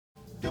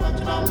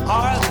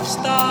are the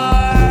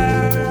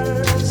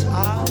stars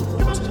out.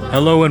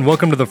 Hello and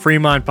welcome to the Free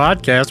Mind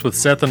Podcast with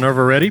Seth and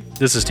Nerva Reddy.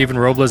 This is Stephen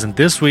Robles, and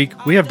this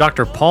week we have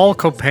Dr. Paul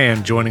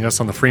Copan joining us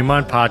on the Free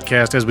Mind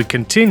Podcast as we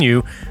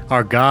continue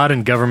our God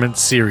and Government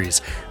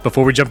series.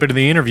 Before we jump into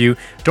the interview,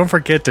 don't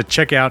forget to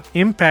check out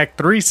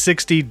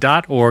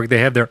impact360.org. They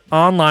have their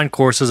online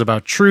courses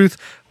about truth,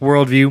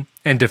 worldview,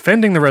 and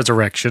defending the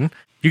resurrection.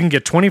 You can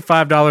get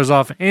 $25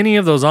 off any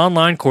of those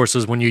online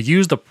courses when you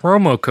use the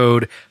promo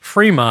code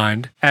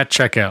FREEMIND at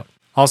checkout.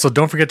 Also,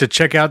 don't forget to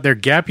check out their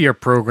Gap Year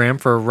program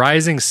for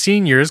rising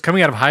seniors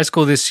coming out of high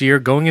school this year,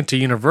 going into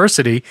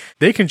university.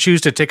 They can choose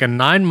to take a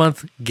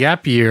 9-month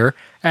gap year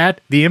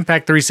at the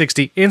Impact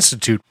 360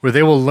 Institute, where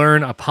they will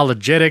learn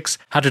apologetics,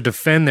 how to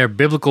defend their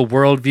biblical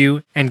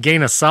worldview, and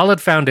gain a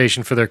solid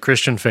foundation for their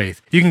Christian faith.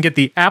 You can get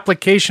the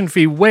application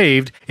fee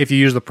waived if you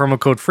use the promo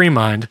code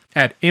FREEMIND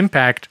at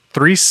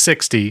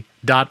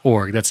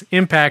impact360.org. That's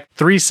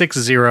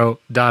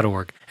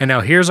impact360.org. And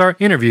now here's our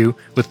interview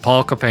with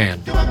Paul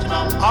Copan.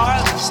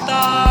 Are the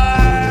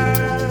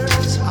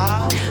stars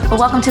out. Well,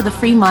 welcome to the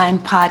Free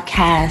Mind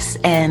Podcast,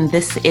 and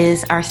this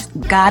is our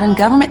God and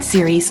Government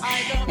series.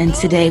 And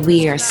today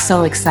we are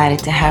so excited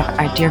to have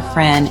our dear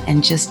friend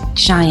and just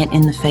giant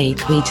in the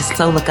faith. We just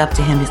so look up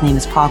to him. His name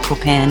is Paul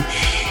Copan,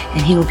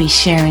 and he will be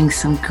sharing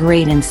some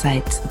great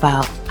insights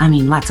about,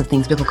 lots of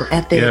things, biblical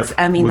ethics.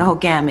 Yeah, the whole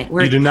gamut.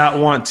 You do not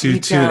want to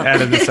tune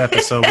out of this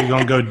episode. We're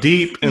going to go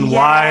deep and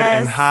wide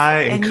and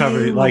high and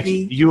cover it. Like,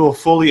 you will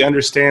fully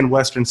understand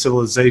Western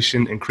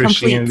civilization and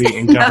Christianity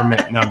and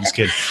government. No, I'm just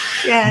kidding.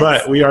 Yes.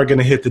 But we are going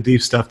to hit the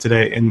deep stuff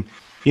today. And,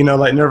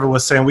 like Nerva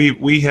was saying,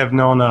 we have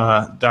known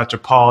Dr.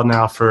 Paul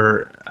now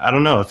for,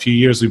 a few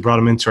years. We brought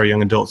him into our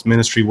young adults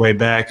ministry way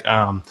back.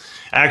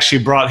 I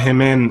actually brought him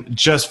in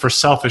just for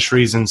selfish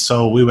reasons,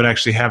 so we would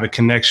actually have a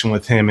connection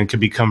with him and could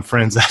become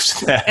friends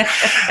after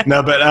that.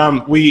 No, but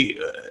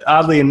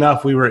oddly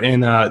enough, we were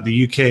in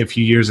the UK a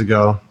few years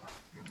ago,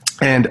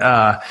 and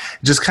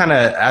just kind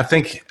of, I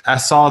think I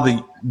saw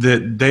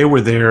that they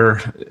were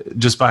there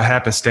just by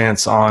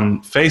happenstance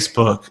on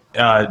Facebook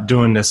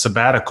doing a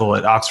sabbatical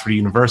at Oxford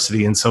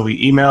University, and so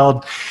we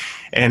emailed,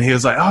 and he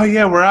was like, "Oh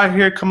yeah, we're out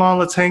here. Come on,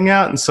 let's hang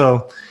out." And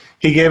so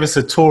he gave us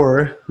a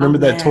tour. Remember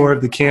that tour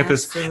of the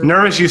campus? Absolutely.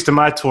 Nerva's used to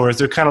my tours.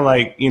 They're kind of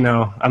like,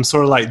 I'm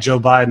sort of like Joe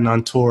Biden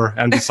on tour.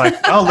 I'm just like,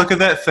 oh, look at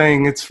that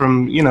thing. It's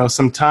from,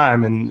 some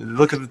time. And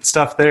look at the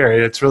stuff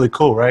there. It's really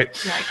cool, right?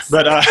 Yikes.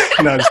 But,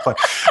 no, just playing.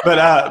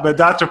 But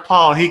Dr.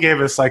 Paul, he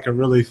gave us like a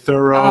really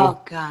thorough,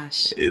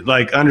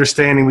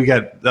 understanding. We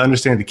got to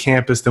understand the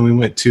campus. Then we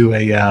went to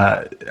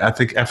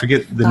I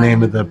forget the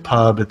name of the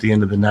pub at the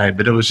end of the night,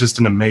 but it was just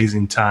an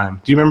amazing time.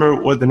 Do you remember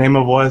what the name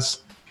of it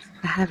was?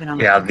 I have it on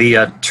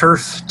the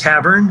Turf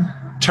Tavern.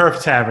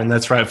 Turf Tavern,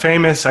 that's right.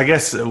 Famous, I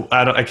guess,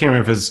 I can't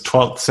remember if it's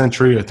 12th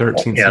century or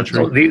 13th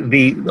century.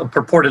 The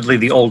purportedly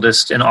the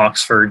oldest in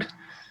Oxford.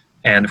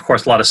 And, of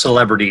course, a lot of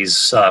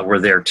celebrities were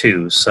there,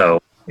 too.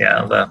 So,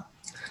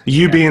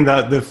 being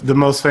the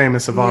most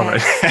famous of all,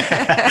 right?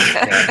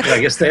 I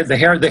guess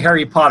the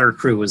Harry Potter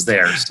crew was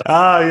there. So.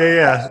 Oh,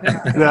 yeah.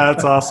 No,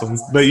 that's awesome.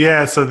 But,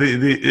 so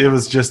it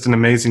was just an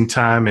amazing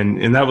time,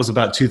 and that was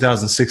about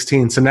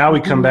 2016. So now we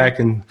come back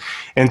in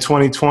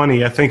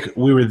 2020. I think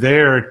we were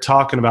there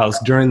talking about,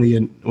 was it during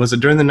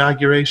the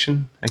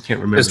inauguration? I can't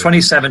remember. It was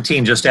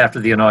 2017, just after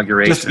the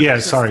inauguration.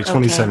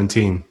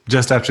 2017,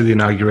 just after the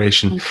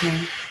inauguration.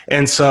 Okay.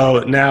 And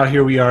so now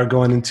here we are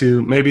going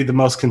into maybe the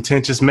most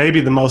contentious,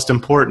 maybe the most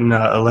important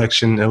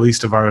election, at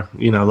least of our,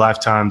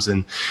 lifetimes.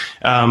 And,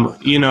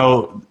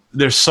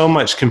 there's so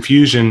much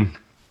confusion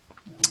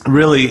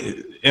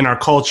really in our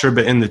culture,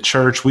 but in the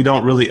church, we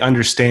don't really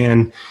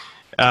understand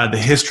the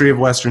history of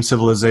Western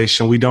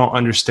civilization. We don't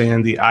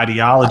understand the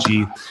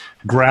ideology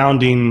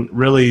grounding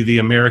really the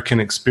American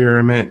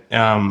experiment.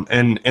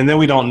 And then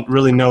we don't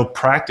really know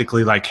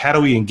practically, like, how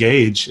do we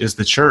engage as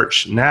the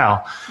church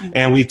now?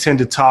 And we tend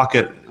to talk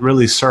at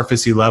really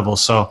surfacey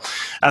levels. So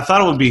I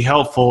thought it would be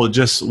helpful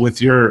just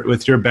with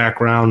your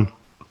background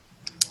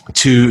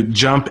to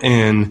jump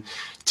in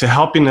to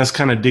helping us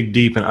kind of dig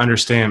deep and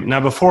understand.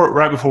 Now,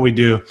 right before we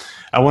do,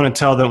 I want to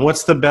tell them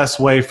what's the best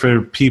way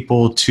for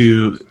people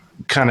to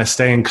kind of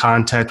stay in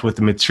contact with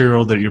the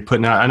material that you're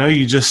putting out. I know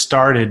you just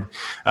started,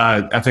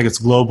 I think it's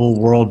Global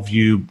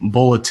Worldview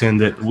Bulletin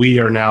that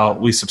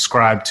we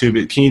subscribe to,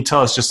 but can you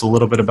tell us just a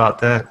little bit about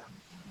that?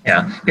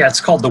 Yeah,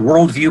 it's called the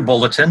Worldview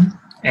Bulletin,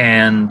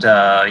 and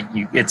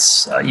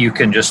you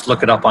can just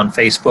look it up on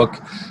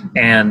Facebook.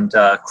 And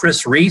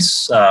Chris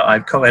Reese,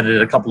 I've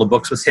co-edited a couple of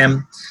books with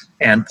him,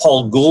 and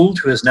Paul Gould,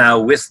 who is now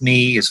with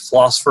me, is a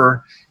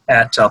philosopher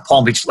at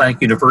Palm Beach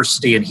Atlantic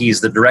University, and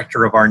he's the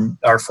director of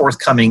our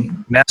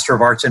forthcoming Master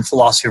of Arts in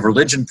Philosophy of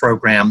Religion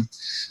program.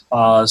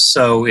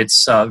 So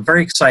it's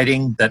very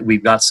exciting that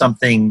we've got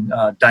something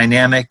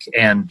dynamic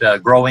and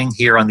growing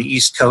here on the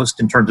East Coast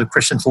in terms of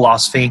Christian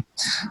philosophy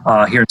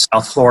here in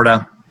South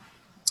Florida.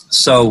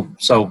 So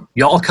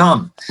y'all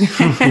come.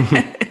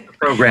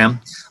 program.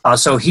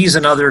 So he's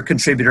another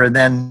contributor. And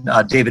then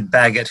David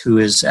Baggett, who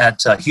is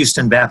at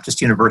Houston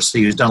Baptist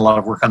University, who's done a lot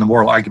of work on the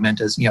moral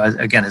argument, as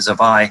again, as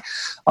have I.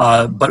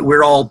 But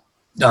we're all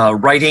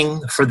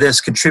writing for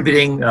this,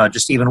 contributing.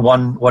 Just even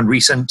one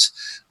recent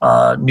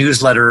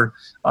newsletter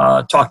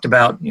talked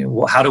about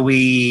how do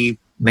we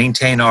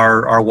maintain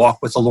our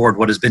walk with the Lord,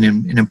 what has been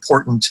an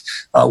important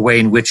way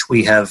in which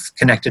we have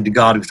connected to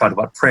God. We've talked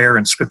about prayer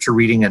and scripture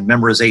reading and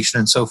memorization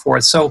and so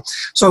forth. So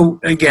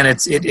again,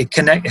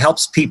 it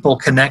helps people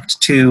connect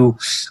to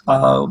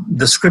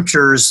the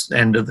scriptures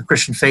and the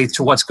Christian faith,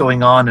 to what's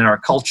going on in our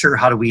culture.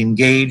 How do we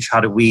engage? How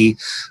do we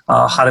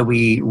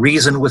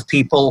reason with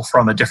people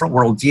from a different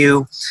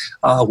worldview?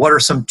 What are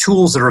some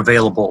tools that are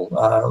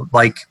available,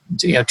 like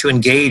to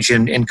engage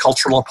in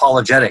cultural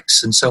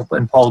apologetics? And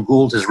Paul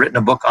Gould has written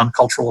a book on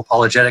cultural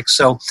apologetics.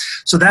 So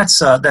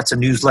that's a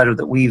newsletter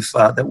that we've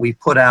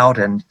put out,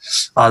 and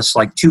it's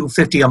like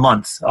 $2.50 a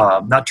month,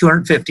 not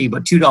 $250,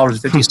 but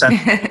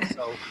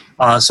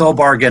 $2.50. So a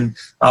bargain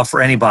for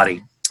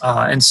anybody.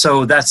 And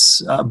so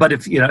that's, but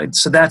if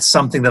so that's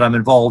something that I'm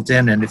involved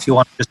in. And if you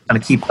want to just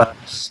kind of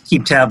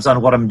keep tabs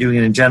on what I'm doing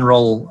in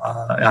general,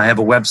 I have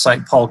a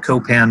website,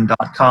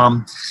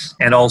 paulcopan.com,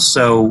 and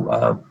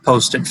also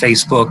post at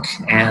Facebook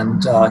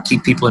and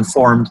keep people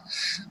informed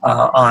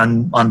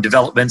on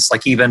developments,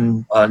 like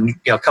even a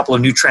couple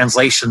of new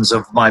translations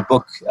of my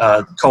book,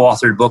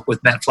 co-authored book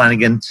with Matt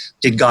Flanagan,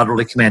 Did God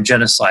Really Command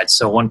Genocide?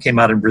 So one came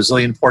out in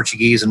Brazilian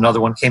Portuguese, and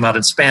another one came out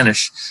in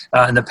Spanish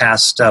in the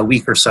past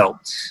week or so.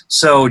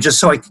 So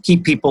just so I can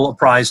keep people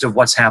apprised of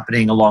what's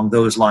happening along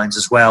those lines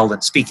as well,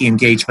 and speaking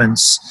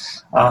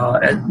engagements.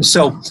 And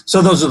so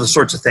those are the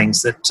sorts of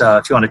things that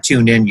if you want to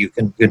tune in, you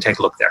can take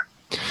a look there.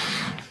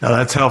 No,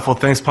 that's helpful.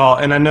 Thanks, Paul.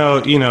 And I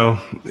know,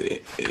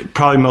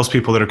 probably most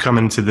people that are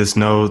coming to this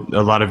know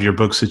a lot of your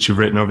books that you've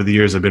written over the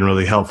years have been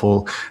really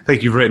helpful. I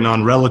think you've written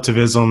on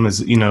relativism,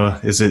 is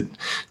it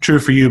true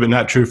for you but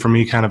not true for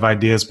me kind of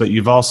ideas, but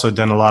you've also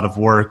done a lot of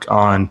work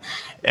on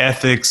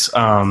ethics,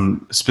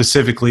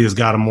 specifically, is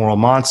God a moral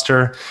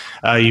monster?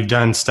 You've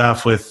done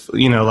stuff with,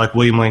 like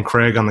William Lane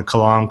Craig on the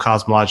Kalam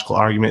cosmological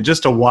argument,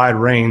 just a wide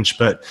range.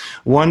 But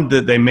one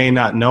that they may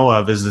not know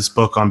of is this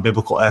book on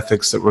biblical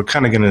ethics that we're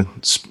kind of going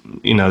to,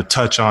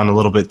 touch on a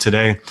little bit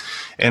today.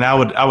 And I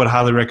would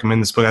highly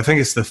recommend this book. I think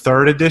it's the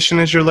third edition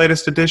is your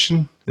latest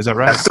edition. Is that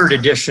right? Third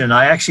edition.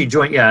 I actually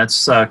joined. Yeah,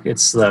 it's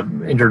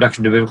the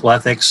Introduction to Biblical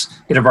Ethics,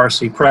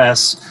 InterVarsity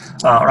Press,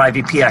 or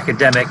IVP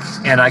Academic,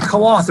 and I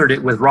co-authored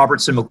it with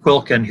Robertson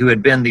McQuilkin, who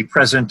had been the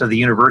president of the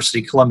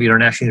university, Columbia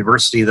International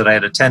University, that I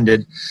had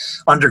attended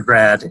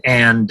undergrad,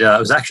 and it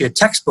was actually a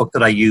textbook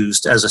that I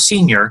used as a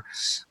senior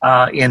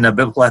in a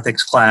biblical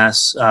ethics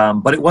class,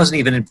 but it wasn't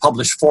even in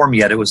published form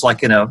yet. It was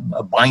like in a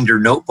binder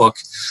notebook,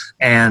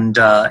 and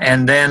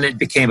then it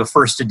became a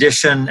first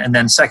edition, and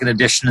then second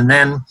edition, and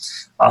then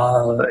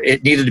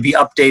it needed to be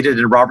updated,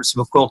 and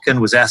Robertson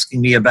McQuilkin was asking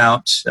me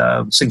about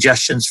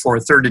suggestions for a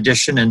third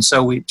edition, and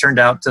so it turned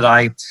out that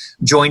I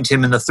joined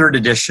him in the third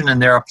edition,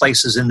 and there are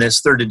places in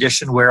this third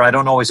edition where I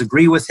don't always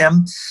agree with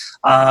him,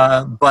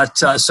 but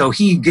so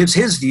he gives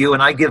his view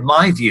and I give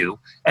my view,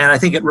 and I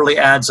think it really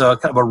adds a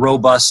kind of a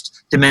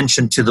robust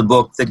dimension to the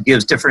book that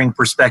gives differing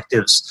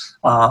perspectives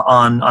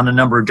on a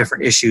number of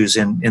different issues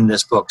in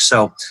this book.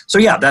 So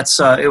yeah, that's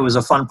it was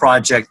a fun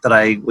project that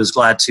I was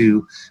glad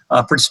to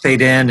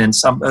participate in, and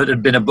it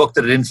had been a book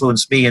that had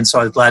influenced me, and so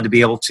I was glad to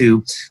be able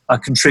to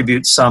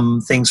contribute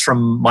some things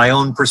from my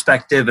own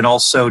perspective, and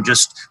also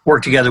just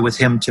work together with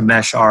him to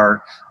mesh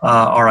our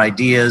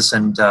ideas,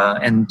 and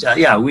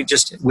yeah,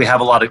 we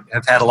have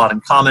had a lot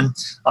in common.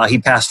 He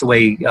passed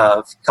away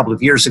a couple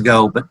of years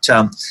ago,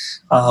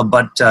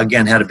 but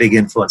again had a big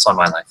influence on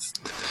my life.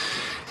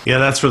 Yeah,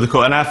 that's really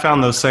cool. And I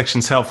found those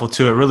sections helpful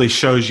too. It really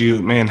shows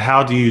you, man,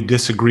 how do you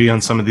disagree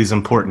on some of these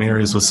important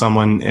areas with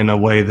someone in a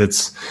way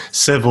that's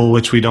civil,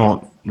 which we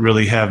don't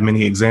really have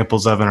many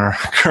examples of in our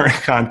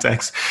current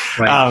context.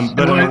 Right.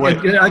 But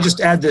I just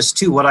add this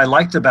too. What I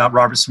liked about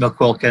Robertson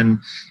McQuilkin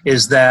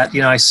is that,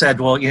 I said,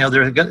 well,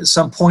 there are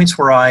some points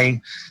where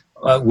I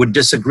would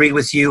disagree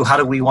with you. How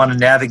do we want to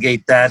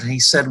navigate that? And he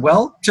said,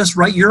 well, just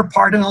write your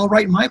part and I'll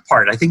write my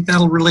part. I think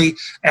that'll really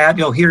add,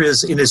 here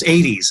is in his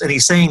 80s and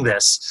he's saying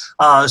this.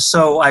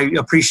 So I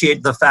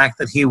appreciate the fact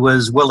that he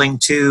was willing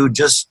to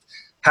just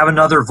have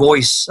another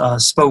voice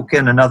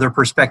spoken, another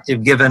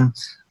perspective given,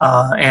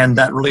 and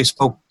that really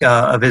spoke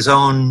of his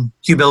own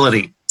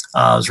humility. It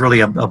was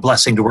really a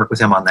blessing to work with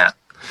him on that.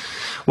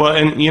 Well,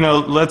 and,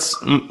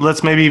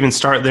 let's maybe even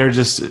start there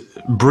just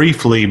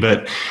briefly,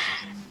 but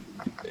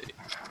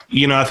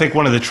I think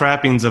one of the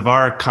trappings of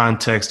our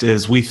context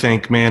is we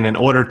think, man, in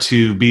order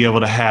to be able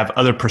to have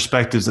other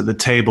perspectives at the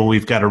table,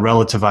 we've got to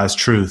relativize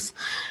truth.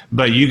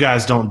 But you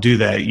guys don't do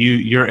that.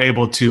 You're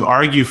able to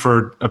argue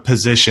for a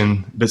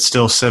position, but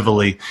still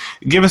civilly.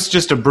 Give us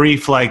just a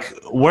brief,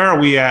 where are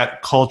we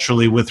at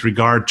culturally with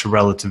regard to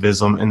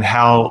relativism, and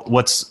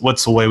what's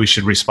the way we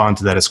should respond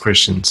to that as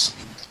Christians?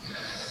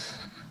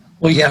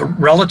 Well, yeah,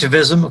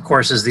 relativism, of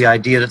course, is the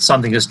idea that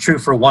something is true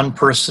for one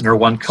person or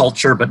one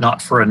culture, but not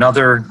for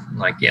another.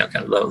 Like, kind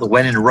of the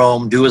when in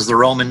Rome, do as the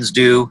Romans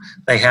do.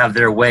 They have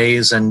their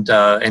ways, and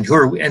who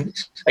are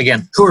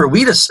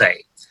we to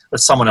say that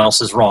someone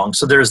else is wrong?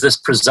 So there's this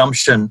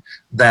presumption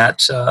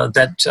that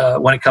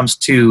when it comes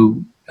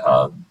to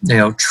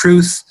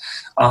truth,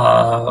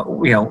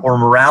 or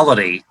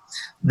morality,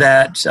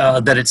 that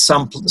it's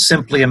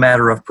simply a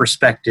matter of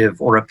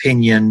perspective or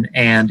opinion.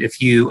 And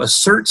if you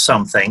assert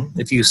something,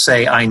 if you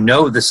say, I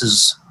know this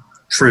is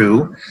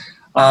true,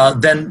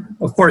 then,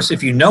 of course,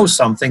 if you know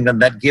something, then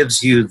that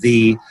gives you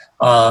the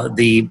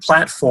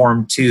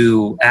platform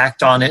to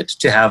act on it,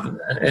 to have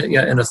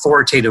an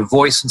authoritative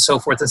voice and so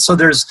forth. And so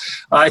there's,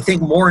 I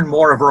think, more and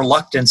more of a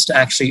reluctance to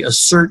actually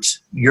assert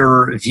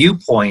your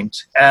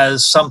viewpoint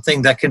as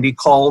something that can be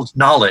called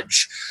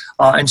knowledge.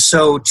 And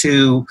so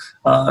to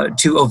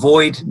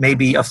avoid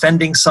maybe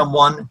offending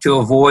someone, to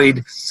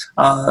avoid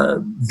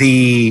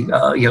the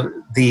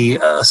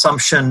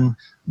assumption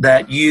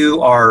that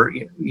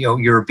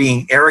you're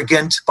being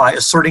arrogant by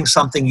asserting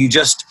something, you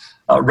just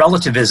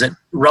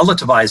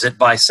relativize it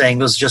by saying,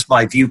 this is just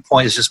my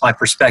viewpoint, it's just my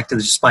perspective,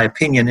 it's just my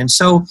opinion. And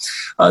so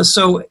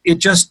it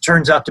just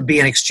turns out to be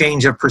an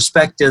exchange of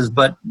perspectives,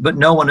 but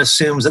no one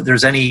assumes that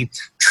there's any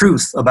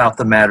truth about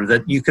the matter,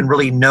 that you can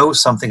really know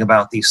something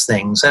about these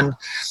things. And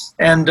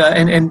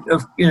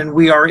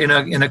we are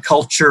in a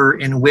culture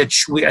in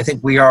which I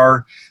think we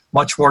are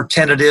much more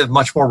tentative,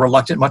 much more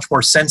reluctant, much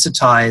more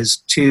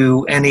sensitized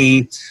to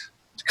any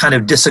kind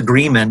of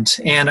disagreement.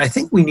 And I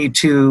think we need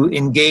to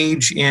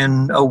engage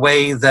in a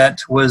way that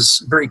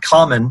was very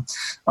common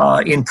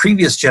in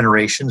previous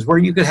generations, where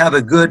you could have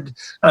a good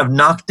kind of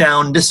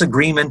knockdown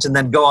disagreement and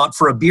then go out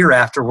for a beer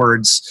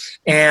afterwards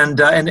and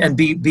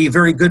be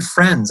very good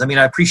friends. I mean,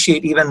 I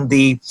appreciate even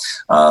the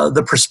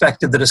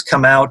perspective that has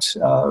come out,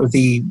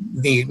 the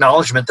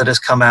acknowledgement that has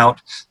come out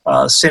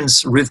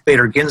since Ruth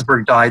Bader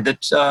Ginsburg died,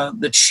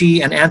 that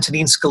she and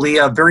Antonin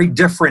Scalia, very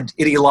different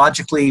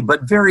ideologically,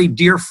 but very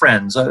dear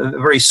friends, a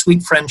very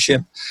sweet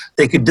friendship.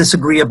 They could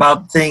disagree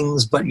about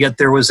things, but yet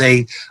there was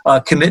a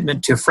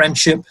commitment to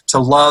friendship, to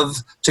love,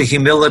 to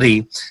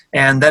humility.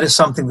 And that is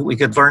something that we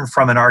could learn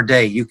from in our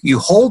day. You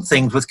hold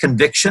things with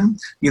conviction.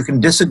 You can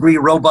disagree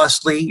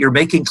robustly. You're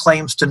making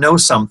claims to know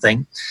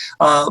something,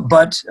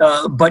 but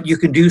you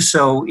can do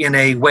so in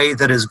a way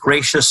that is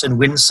gracious and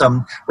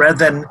winsome, rather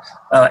than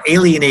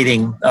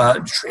alienating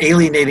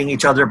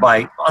each other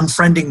by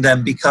unfriending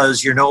them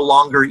because you no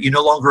longer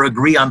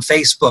agree on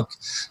Facebook.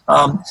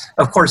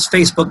 Of course,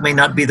 Facebook may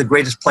not be the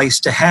greatest place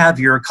to have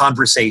your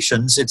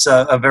conversations. It's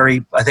a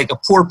very, I think, a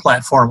poor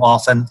platform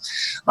often.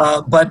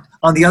 But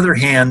on the other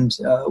hand,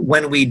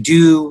 when we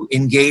do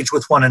engage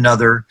with one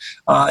another,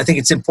 I think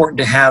it's important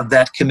to have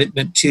that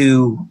commitment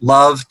to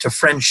love, to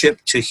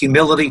friendship, to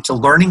humility, to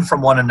learning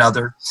from one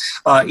another.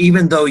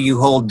 Even though you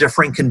hold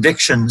differing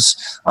convictions,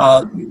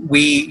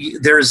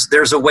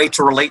 there's a way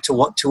to relate to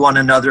one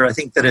another. I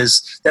think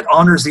that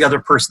honors the other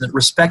person, that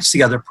respects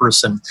the other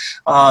person.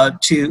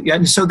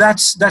 And so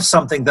that's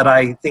something that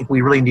I think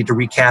we really need to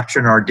recapture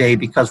in our day,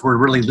 because we're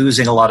really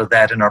losing a lot of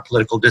that in our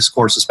political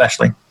discourse,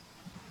 especially.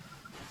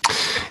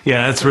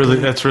 Yeah, that's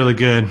really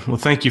good. Well,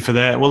 thank you for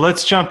that. Well,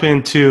 let's jump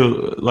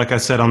into, like I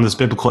said, on this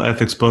biblical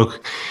ethics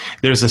book,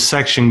 there's a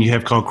section you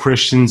have called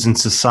Christians in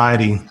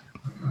Society.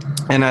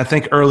 And I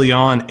think early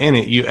on in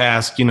it, you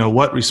ask,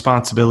 what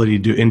responsibility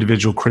do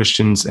individual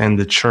Christians and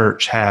the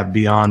church have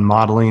beyond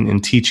modeling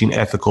and teaching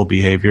ethical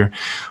behavior?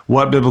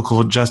 What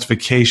biblical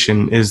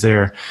justification is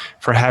there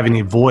for having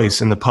a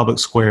voice in the public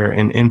square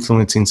and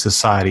influencing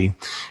society?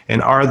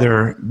 And are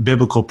there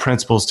biblical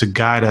principles to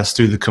guide us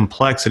through the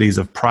complexities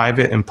of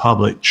private and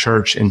public,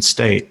 church and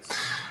state?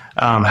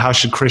 How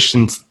should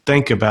Christians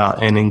think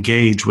about and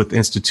engage with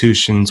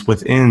institutions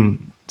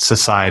within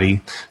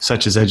society,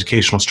 such as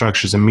educational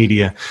structures and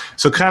media?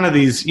 So kind of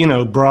these,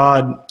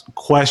 broad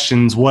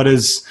questions. What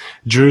does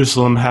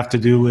Jerusalem have to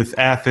do with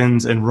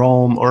Athens and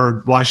Rome,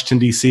 or Washington,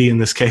 D.C. in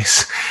this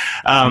case?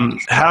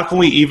 How can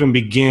we even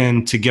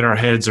begin to get our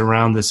heads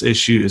around this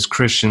issue as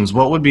Christians?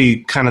 What would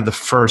be kind of the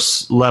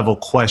first level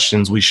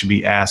questions we should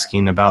be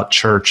asking about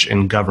church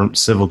and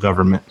civil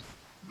government?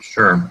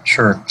 Sure.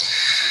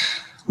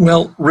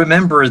 Well,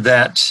 remember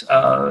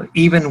that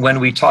even when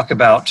we talk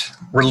about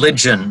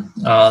religion,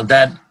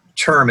 that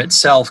term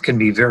itself can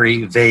be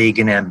very vague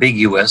and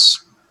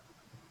ambiguous.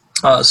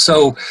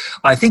 So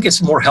I think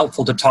it's more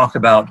helpful to talk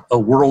about a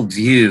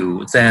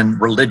worldview than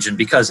religion,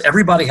 because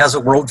everybody has a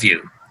worldview.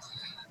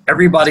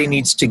 Everybody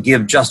needs to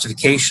give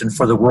justification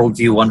for the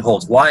worldview one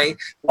holds. Why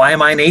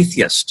am I an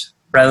atheist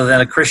rather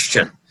than a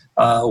Christian?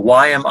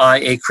 Why am I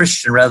a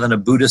Christian rather than a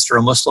Buddhist or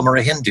a Muslim or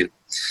a Hindu?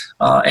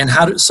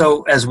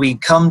 So as we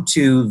come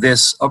to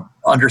this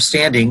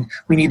understanding,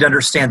 we need to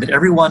understand that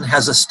everyone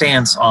has a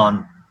stance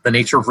on the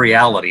nature of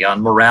reality,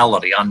 on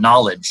morality, on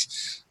knowledge.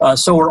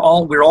 So we're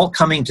all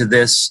coming to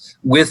this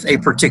with a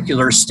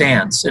particular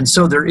stance. And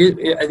so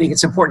I think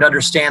it's important to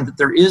understand that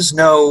there is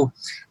no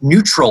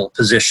neutral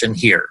position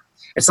here.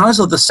 It's not as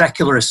though the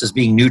secularist is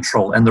being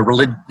neutral and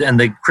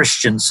the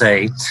Christian,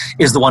 say,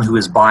 is the one who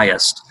is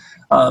biased.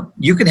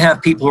 You can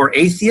have people who are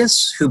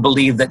atheists who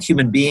believe that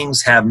human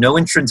beings have no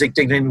intrinsic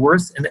dignity and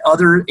worth, and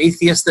other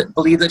atheists that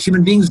believe that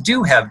human beings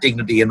do have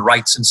dignity and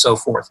rights and so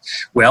forth.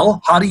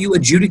 Well, how do you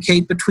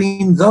adjudicate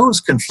between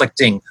those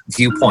conflicting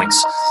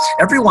viewpoints?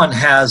 Everyone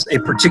has a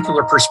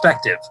particular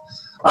perspective.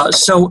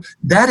 So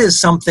that is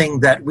something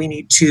that we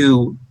need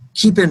to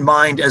keep in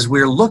mind as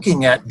we're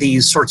looking at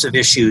these sorts of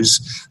issues,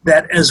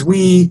 that as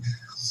we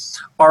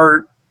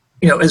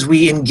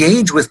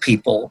engage with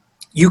people,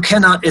 you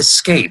cannot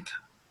escape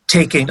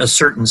taking a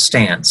certain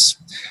stance.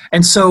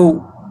 And so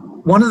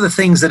one of the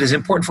things that is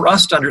important for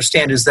us to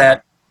understand is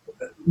that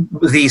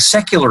the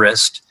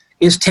secularist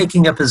is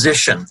taking a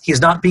position.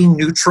 He's not being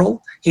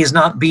neutral. He's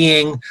not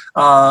being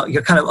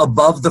kind of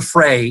above the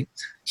fray.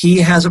 He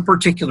has a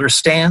particular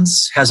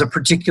stance, has a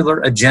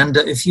particular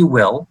agenda, if you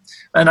will,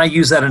 and I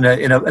use that in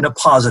a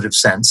positive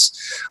sense.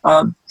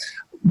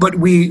 But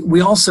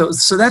we also,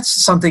 so that's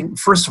something,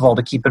 first of all,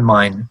 to keep in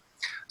mind.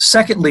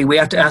 Secondly, we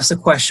have to ask the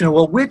question,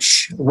 well,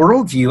 which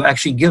worldview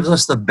actually gives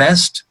us the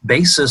best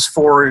basis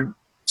for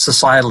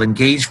societal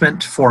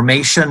engagement,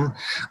 formation,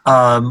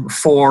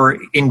 for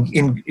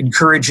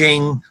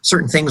encouraging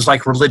certain things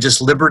like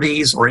religious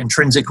liberties or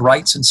intrinsic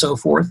rights and so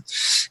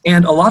forth.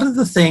 And a lot of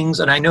the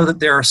things, and I know that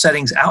there are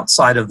settings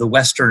outside of the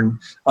Western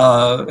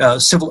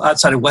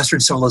outside of Western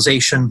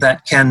civilization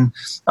that can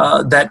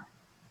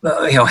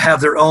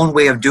have their own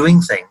way of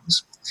doing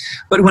things.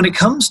 But when it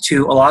comes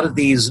to a lot of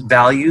these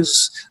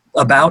values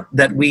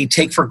that we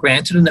take for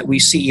granted and that we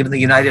see even the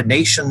United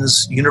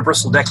Nations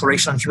Universal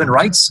Declaration on Human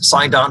Rights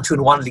signed on to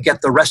and wanted to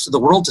get the rest of the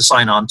world to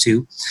sign on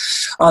to,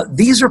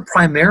 these are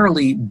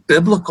primarily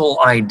biblical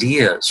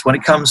ideas. When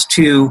it comes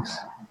to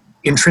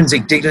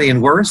intrinsic dignity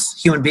and worth,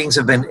 human beings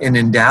have been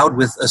endowed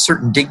with a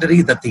certain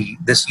dignity that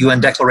this UN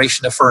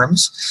Declaration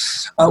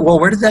affirms. Well,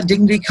 where did that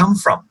dignity come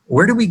from?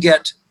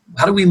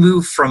 How do we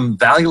move from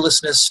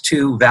valuelessness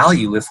to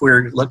value if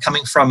we're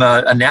coming from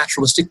a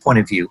naturalistic point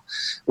of view?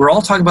 We're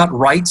all talking about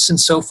rights and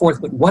so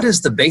forth, but what is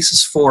the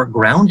basis for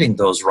grounding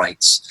those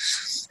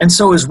rights? And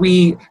so as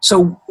we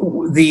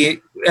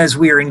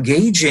are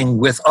engaging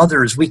with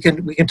others, we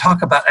can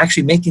talk about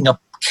actually making a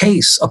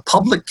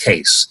public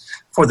case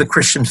for the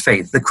Christian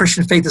faith. The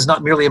Christian faith is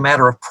not merely a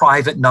matter of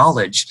private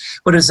knowledge,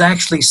 but is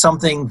actually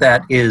something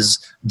that is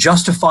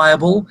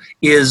justifiable,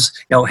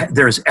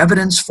 there's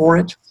evidence for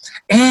it.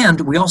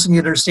 And we also need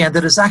to understand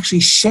that it's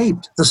actually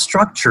shaped the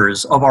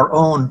structures of our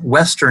own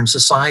Western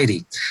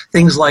society.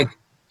 Things like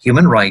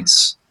human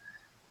rights,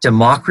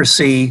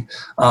 democracy,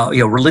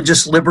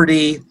 religious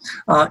liberty,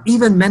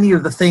 even many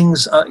of the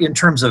things in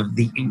terms of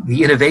the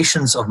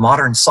innovations of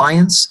modern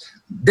science.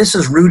 This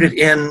is rooted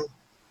in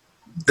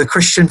the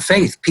Christian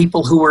faith,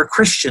 people who were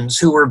Christians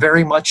who were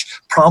very much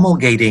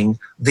promulgating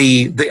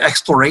the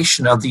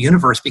exploration of the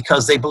universe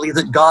because they believed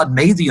that God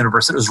made the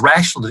universe, that it was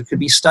rational, that it could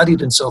be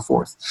studied and so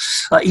forth.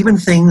 Even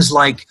things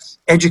like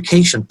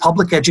education,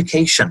 public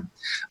education.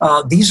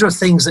 These are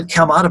things that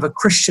come out of a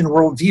Christian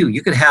worldview.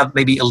 You could have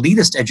maybe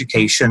elitist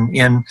education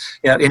in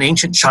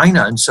ancient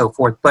China and so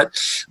forth, but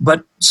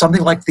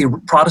something like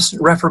the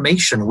Protestant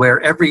Reformation,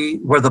 where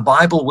the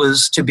Bible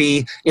was to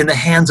be in the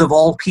hands of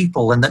all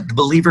people, and that the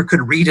believer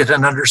could read it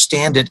and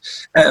understand it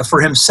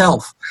for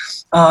himself,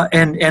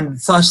 and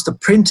thus the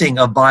printing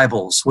of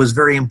Bibles was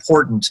very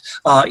important.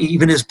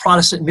 Even as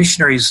Protestant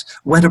missionaries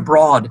went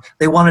abroad,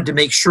 they wanted to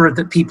make sure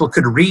that people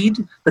could read,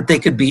 that they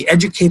could be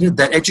educated,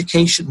 that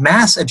education,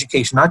 mass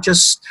education, not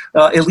just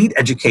elite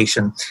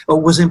education,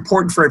 was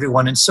important for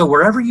everyone. And so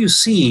wherever you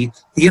see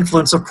the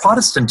influence of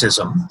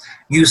Protestantism,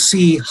 you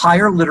see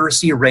higher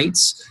literacy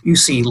rates, you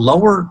see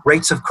lower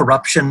rates of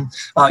corruption,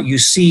 you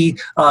see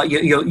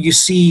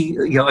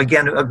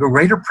again a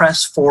greater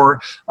press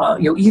for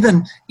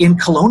even in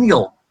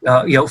colonial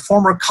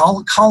former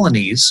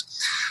colonies,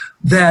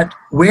 that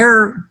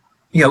where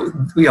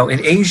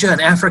in Asia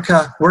and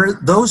Africa, where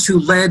those who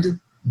led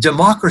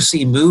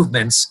democracy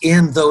movements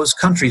in those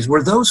countries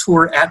were those who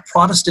were at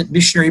Protestant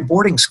missionary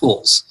boarding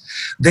schools.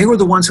 They were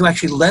the ones who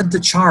actually led the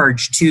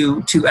charge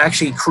to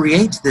actually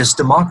create this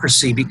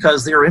democracy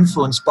because they were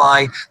influenced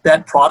by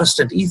that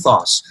Protestant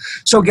ethos.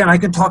 So again, I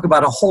can talk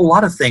about a whole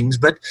lot of things,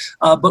 but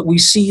we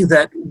see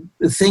that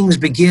things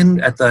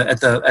begin at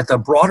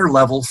the broader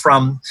level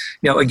from,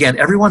 again,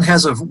 everyone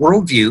has a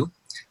worldview.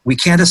 We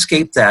can't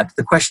escape that.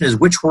 The question is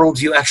which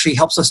worldview actually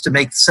helps us to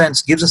make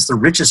sense, gives us the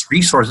richest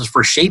resources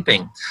for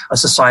shaping a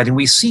society. And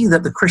we see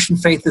that the Christian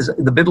faith,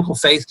 the biblical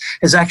faith,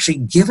 has actually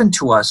given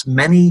to us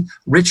many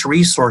rich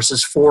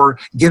resources for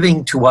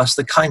giving to us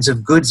the kinds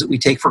of goods that we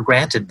take for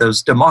granted,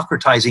 those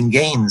democratizing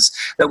gains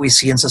that we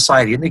see in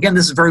society. And again,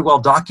 this is very well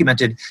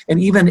documented. And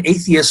even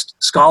atheist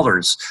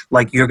scholars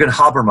like Jürgen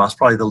Habermas,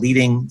 probably the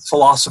leading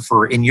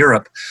philosopher in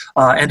Europe,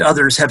 and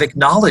others have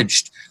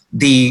acknowledged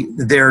the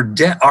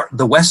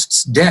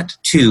West's debt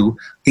to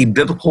the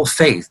biblical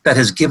faith that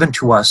has given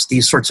to us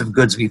these sorts of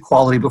goods of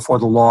equality before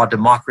the law,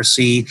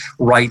 democracy,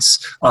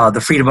 rights,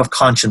 the freedom of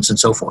conscience, and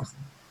so forth.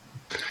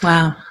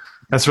 Wow.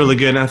 That's really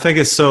good. And I think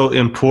it's so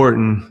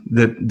important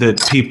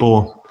that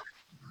people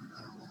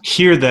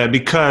hear that,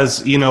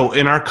 because, in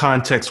our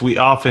context, we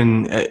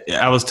often,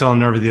 I was telling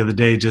Nerva the other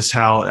day just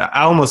how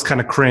I almost kind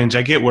of cringe.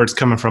 I get where it's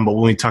coming from, but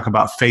when we talk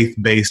about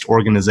faith-based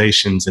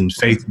organizations and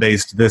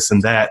faith-based this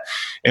and that,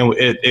 and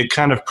it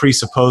kind of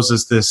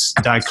presupposes this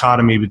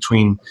dichotomy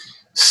between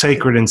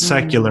sacred and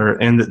secular,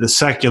 and that the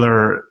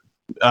secular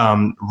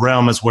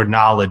realm is where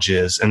knowledge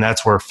is, and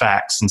that's where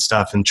facts and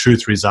stuff and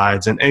truth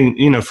resides. And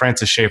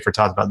Francis Schaeffer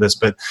talked about this,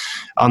 but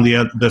on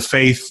the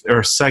faith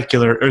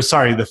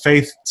the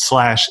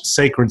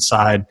faith/sacred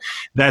side,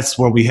 that's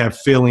where we have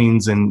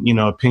feelings and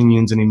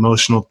opinions and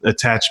emotional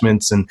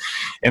attachments, and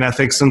I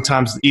think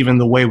sometimes even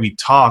the way we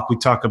talk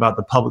about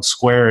the public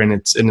square, and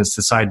it's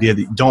this idea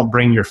that you don't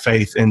bring your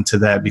faith into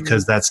that,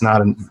 because that's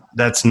not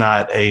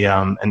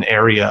an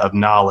area of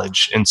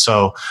knowledge, and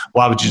so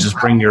why would you just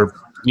bring your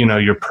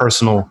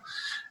personal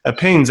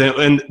opinions?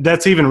 And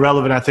that's even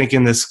relevant, I think,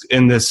 in this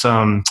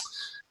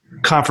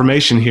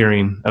confirmation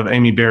hearing of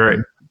Amy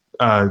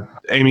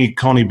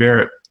Coney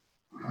Barrett,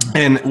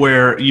 and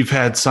where you've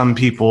had some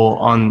people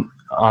on,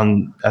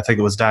 I think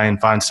it was Dianne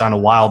Feinstein a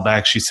while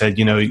back, she said,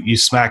 you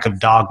smack of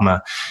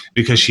dogma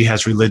because she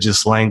has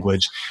religious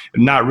language,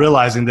 not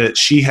realizing that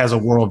she has a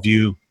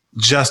worldview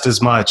just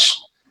as much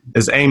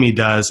as Amy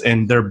does,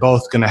 and they're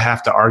both going to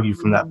have to argue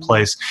from that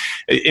place.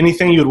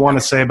 Anything you would want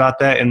to say about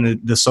that in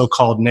the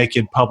so-called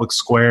naked public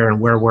square and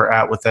where we're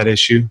at with that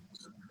issue?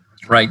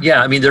 Right.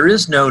 Yeah. I mean, there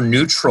is no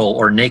neutral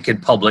or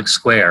naked public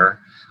square.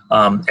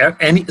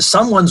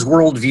 Someone's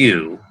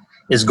worldview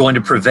is going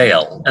to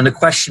prevail, and the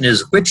question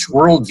is, which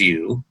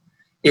worldview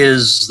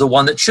is the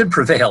one that should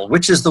prevail?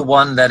 Which is the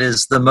one that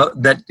is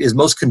that is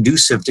most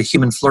conducive to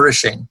human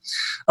flourishing?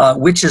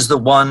 Which is the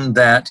one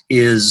that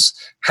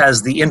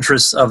has the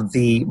interests of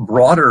the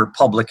broader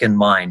public in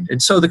mind?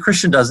 And so the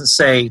Christian doesn't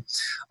say,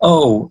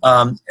 we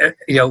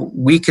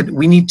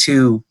need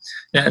to,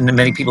 and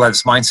many people have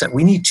this mindset,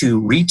 we need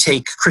to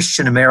retake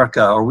Christian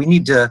America, or we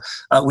need to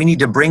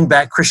bring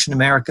back Christian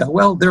America.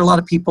 Well, there are a lot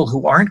of people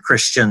who aren't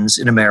Christians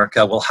in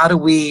America. Well, how do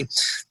we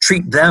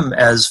treat them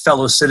as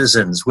fellow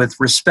citizens with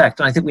respect?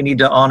 And I think we need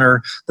to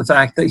honor the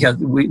fact that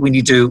we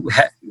need to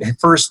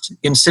first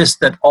insist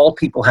that all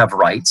people have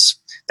rights.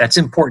 That's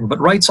important, but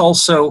rights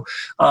also,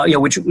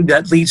 which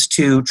that leads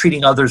to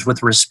treating others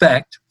with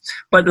respect.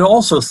 But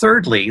also,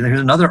 thirdly, there's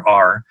another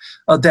R,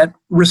 that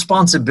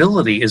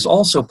responsibility is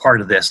also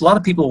part of this. A lot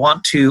of people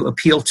want to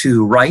appeal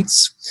to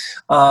rights,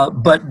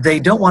 but they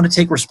don't want to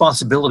take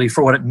responsibility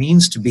for what it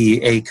means to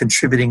be a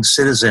contributing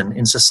citizen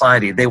in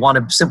society. They want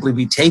to simply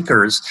be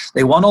takers.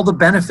 They want all the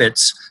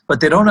benefits,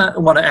 but they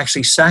don't want to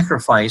actually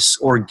sacrifice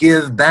or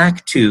give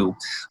back to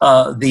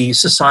the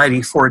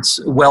society for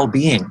its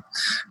well-being.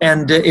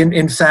 And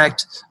in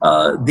fact,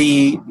 when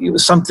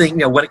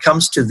it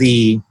comes to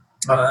the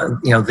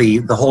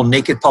whole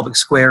naked public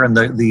square and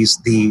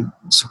the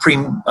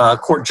Supreme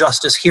Court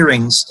justice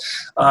hearings,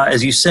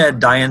 as you said,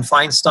 Dianne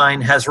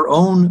Feinstein has her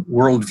own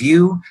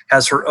worldview,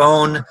 has her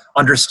own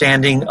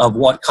understanding of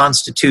what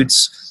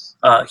constitutes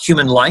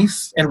human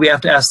life, and we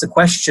have to ask the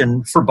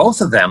question for both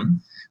of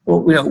them: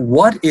 well,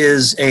 what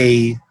is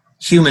a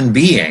human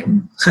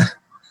being?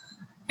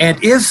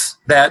 And if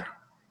that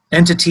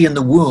entity in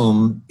the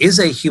womb is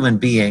a human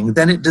being,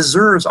 then it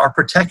deserves our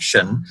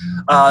protection,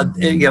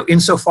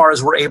 insofar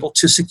as we're able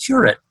to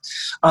secure it.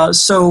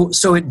 So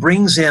it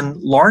brings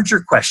in larger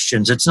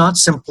questions. It's not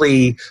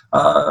simply,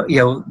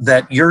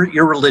 that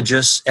you're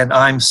religious and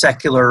I'm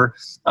secular.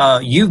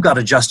 You've got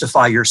to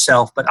justify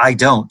yourself, but I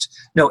don't.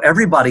 No,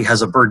 everybody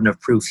has a burden of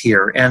proof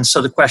here. And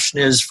so the question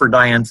is for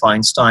Dianne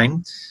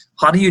Feinstein,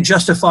 how do you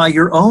justify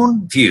your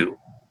own view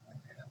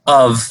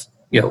of,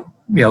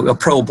 a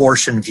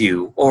pro-abortion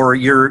view, or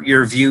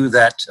your view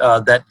that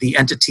the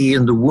entity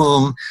in the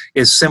womb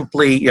is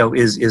simply,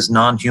 is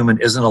non-human,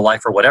 isn't a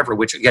life, or whatever,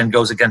 which again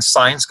goes against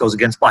science, goes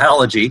against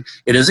biology.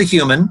 It is a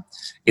human,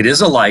 it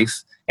is a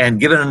life, and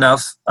given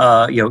enough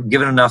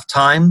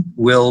time,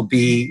 will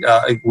be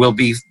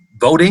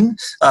voting,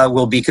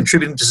 will be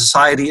contributing to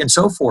society, and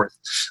so forth.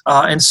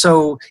 And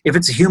so, if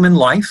it's a human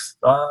life,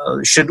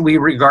 shouldn't we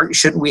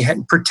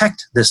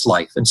protect this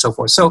life, and so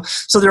forth? So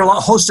there are a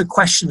host of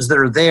questions that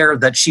are there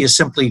that she is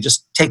simply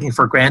just taking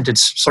for granted.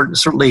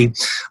 Certainly,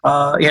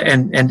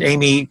 and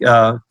Amy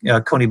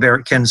Coney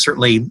Barrett can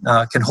certainly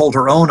can hold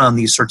her own on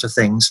these sorts of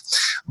things.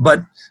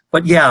 But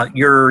yeah,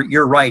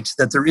 you're right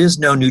that there is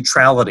no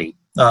neutrality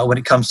when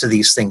it comes to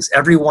these things.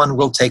 Everyone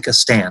will take a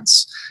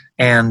stance.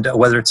 And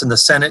whether it's in the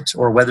Senate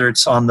or whether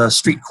it's on the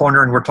street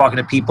corner and we're talking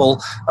to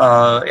people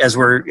as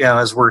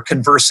we're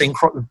conversing,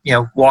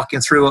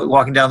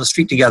 walking down the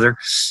street together,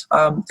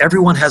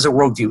 everyone has a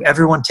worldview.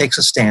 Everyone takes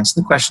a stance.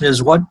 The question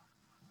is, what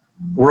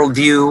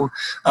worldview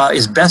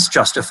is best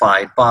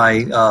justified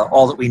by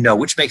all that we know,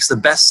 which makes the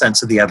best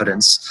sense of the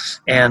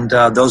evidence? And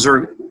those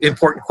are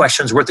important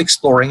questions worth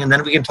exploring. And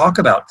then we can talk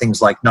about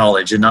things like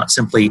knowledge and not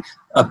simply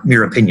a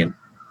mere opinion.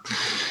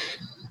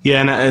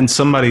 Yeah, and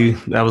somebody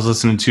I was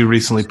listening to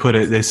recently put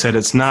it, they said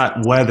it's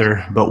not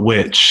whether, but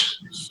which.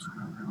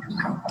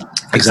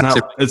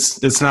 Exactly.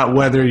 It's not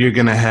whether you're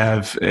going to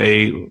have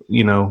a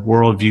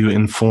worldview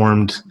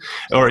informed,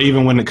 or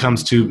even when it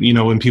comes to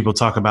when people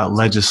talk about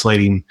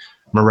legislating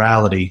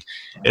morality,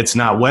 it's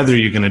not whether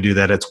you're going to do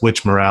that, it's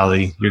which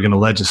morality you're going to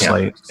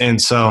legislate. Yeah.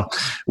 And so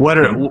what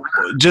are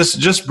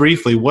just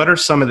briefly, what are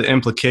some of the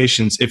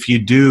implications if you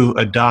do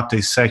adopt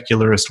a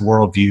secularist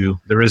worldview?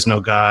 There is no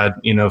God,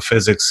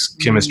 physics,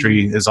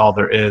 chemistry is all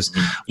there is.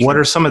 What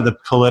are some of the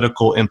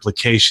political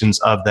implications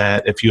of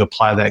that if you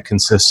apply that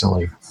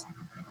consistently?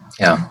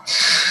 Yeah.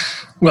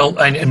 Well,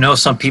 I know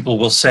some people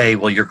will say,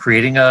 well, you're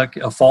creating a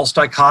false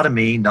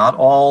dichotomy. Not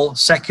all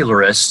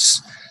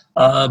secularists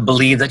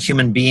believe that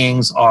human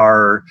beings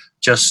are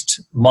just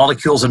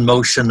molecules in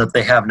motion, that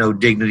they have no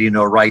dignity,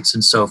 no rights,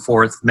 and so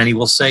forth. Many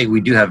will say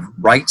we do have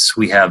rights,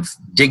 we have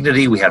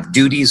dignity, we have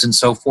duties, and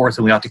so forth,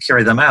 and we ought to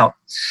carry them out.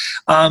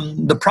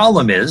 The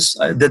problem is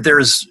that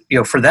there's,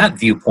 for that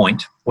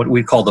viewpoint, what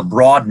we call the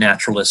broad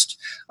naturalist,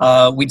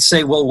 we'd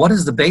say, well, what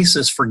is the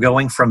basis for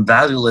going from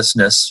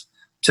valuelessness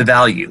to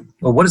value?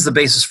 Well, what is the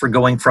basis for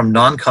going from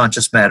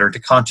non-conscious matter to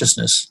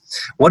consciousness?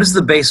 What is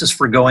the basis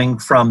for going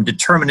from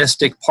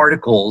deterministic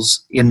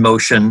particles in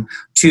motion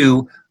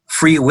to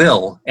free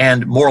will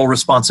and moral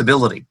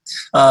responsibility?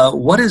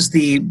 What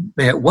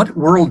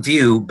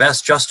worldview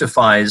best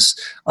justifies,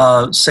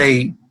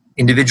 say,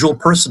 individual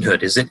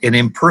personhood? Is it an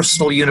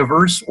impersonal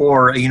universe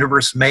or a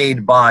universe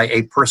made by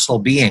a personal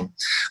being?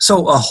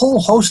 So a whole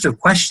host of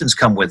questions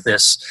come with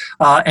this.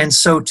 And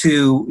so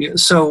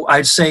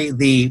I'd say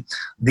the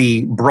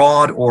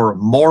broad or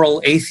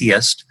moral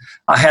atheist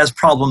has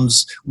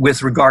problems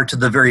with regard to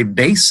the very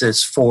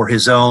basis for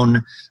his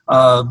own.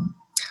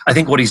 I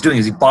think what he's doing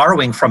is he's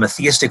borrowing from a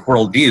theistic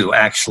worldview,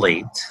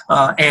 actually,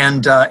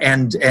 and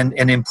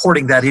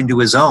importing that into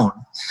his own.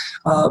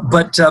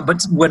 But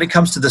when it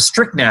comes to the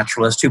strict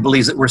naturalist who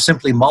believes that we're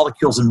simply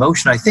molecules in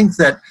motion, I think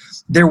that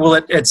there will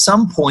at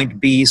some point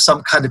be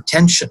some kind of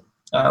tension.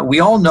 We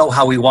all know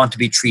how we want to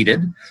be treated,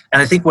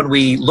 and I think when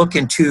we look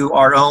into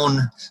our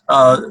own,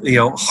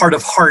 heart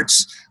of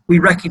hearts, we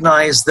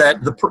recognize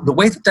that the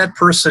way that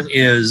person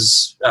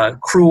is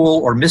cruel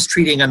or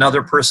mistreating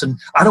another person,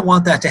 I don't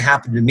want that to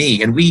happen to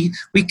me. And we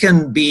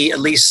can be at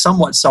least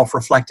somewhat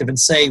self-reflective and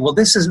say, well,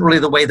 this isn't really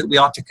the way that we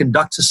ought to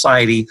conduct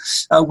society.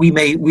 We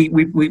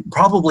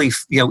probably,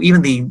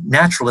 even the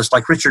naturalist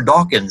like Richard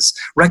Dawkins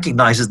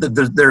recognizes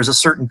that there's a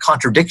certain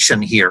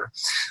contradiction here.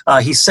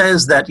 He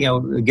says that,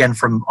 again,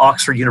 from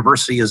Oxford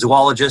University, a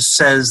zoologist,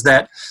 says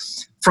that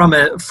from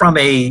an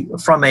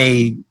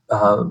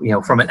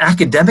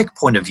academic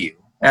point of view,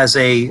 as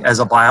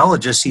a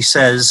biologist, he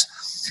says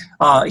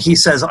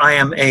I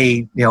am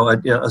a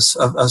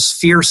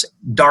fierce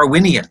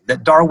Darwinian.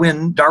 That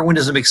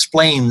Darwinism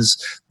explains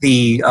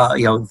the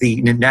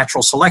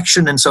natural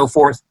selection and so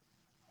forth.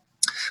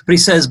 But he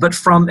says,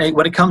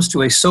 when it comes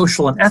to a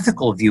social and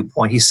ethical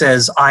viewpoint, he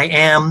says I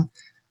am,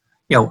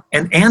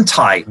 an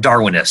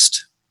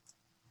anti-Darwinist.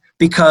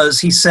 Because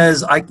he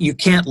says you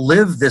can't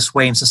live this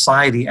way in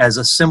society as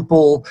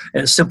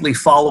simply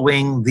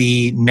following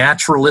the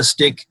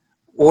naturalistic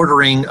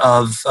ordering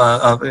of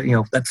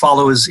that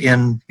follows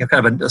in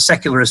kind of a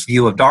secularist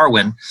view of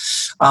Darwin.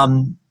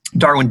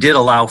 Darwin did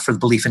allow for the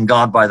belief in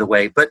God, by the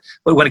way, but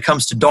when it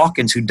comes to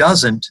Dawkins, who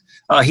doesn't,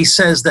 he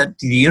says that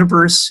the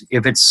universe,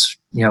 if it's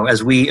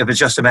if it's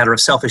just a matter of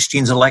selfish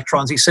genes and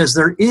electrons, he says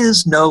there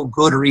is no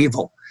good or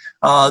evil.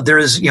 There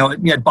is,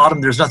 at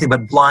bottom, there's nothing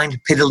but blind,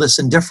 pitiless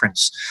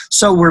indifference.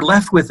 So we're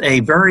left with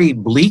a very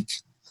bleak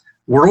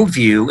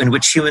worldview in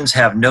which humans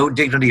have no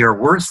dignity or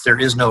worth. There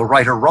is no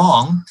right or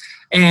wrong.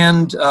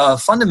 And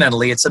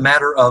fundamentally, it's a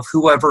matter of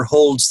whoever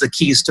holds the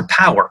keys to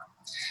power.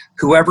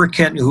 Whoever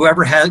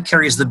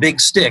carries the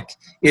big stick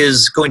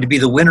is going to be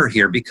the winner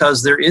here,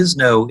 because there is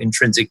no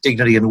intrinsic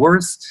dignity and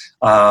worth.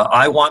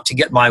 I want to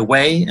get my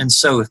way, and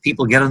so if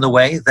people get in the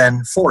way,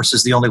 then force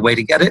is the only way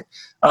to get it,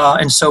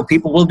 and so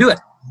people will do it.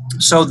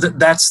 So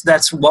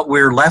that's what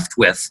we're left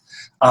with,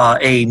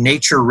 a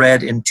nature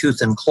red in tooth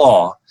and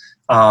claw,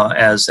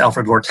 as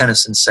Alfred Lord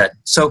Tennyson said.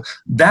 So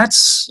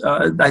that's,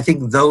 I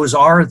think those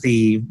are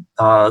the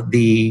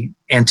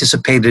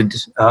anticipated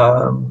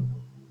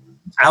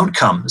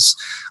outcomes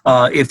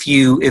if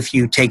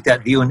you take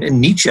that view.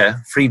 And Nietzsche,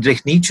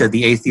 Friedrich Nietzsche,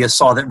 the atheist,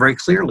 saw that very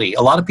clearly.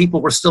 A lot of people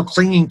were still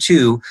clinging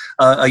to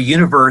a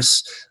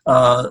universe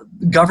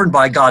governed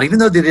by God, even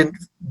though they didn't,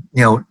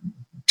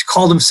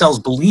 call themselves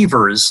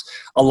believers.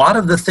 A lot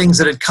of the things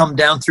that had come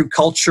down through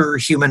culture,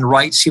 human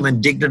rights,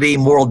 human dignity,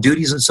 moral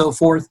duties, and so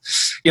forth,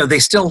 they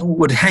still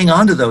would hang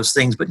on to those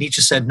things. But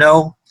Nietzsche said,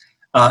 no,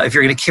 if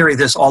you're going to carry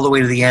this all the way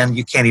to the end,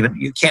 you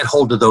can't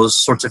hold to those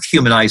sorts of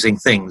humanizing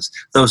things.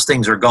 Those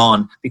things are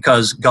gone,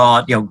 because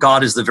God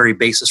is the very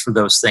basis for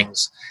those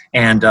things.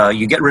 And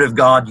you get rid of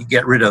God, you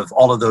get rid of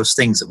all of those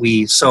things that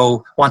we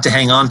so want to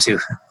hang on to.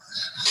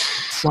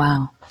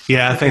 Wow.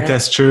 Yeah, I think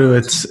that's true.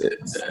 It's,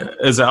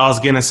 as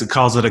Os Guinness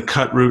calls it, a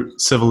cut root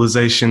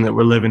civilization that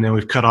we're living in.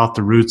 We've cut off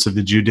the roots of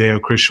the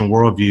Judeo-Christian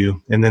worldview,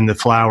 and then the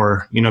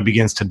flower,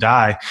 begins to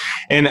die.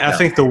 And I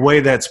think the way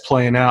that's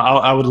playing out,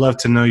 I would love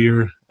to know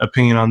your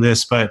opinion on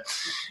this, but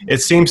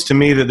it seems to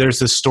me that there's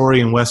this story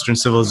in Western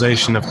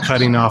civilization of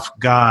cutting off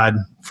God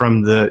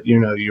from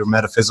your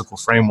metaphysical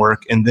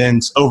framework. And then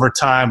over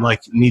time,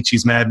 like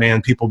Nietzsche's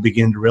Madman, people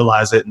begin to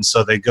realize it. And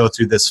so they go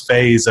through this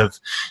phase of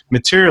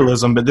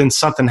materialism, but then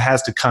something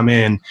has to come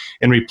in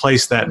and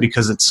replace that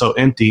because it's so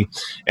empty.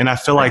 And I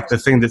feel like the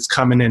thing that's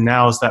coming in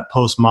now is that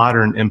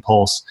postmodern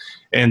impulse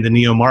and the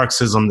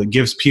neo-Marxism that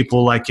gives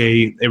people like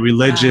a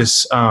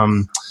religious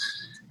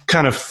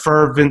kind of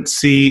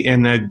fervency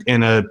and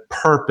a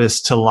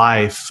purpose to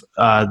life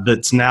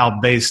that's now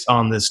based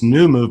on this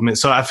new movement.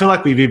 So I feel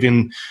like we've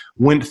even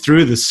went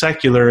through the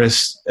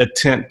secularist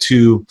attempt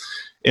to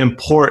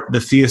import the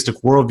theistic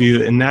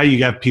worldview, and now you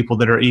got people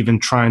that are even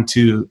trying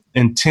to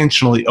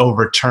intentionally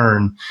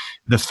overturn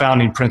the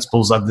founding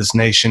principles of this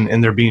nation,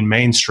 and they're being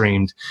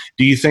mainstreamed.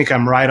 Do you think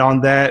I'm right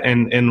on that?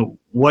 And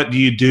what do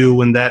you do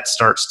when that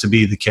starts to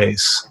be the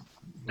case?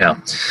 Yeah.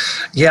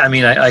 I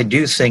mean, I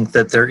do think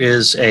that there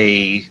is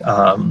the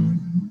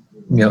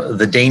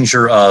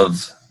danger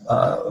of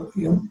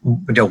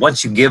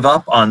once you give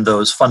up on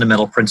those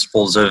fundamental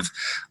principles of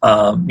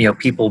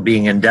people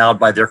being endowed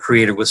by their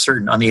creator with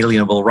certain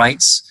unalienable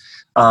rights,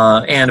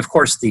 and of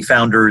course the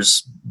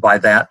founders by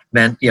that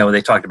meant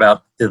they talked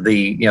about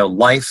the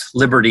life,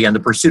 liberty, and the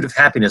pursuit of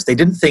happiness. They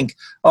didn't think,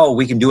 oh,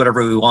 we can do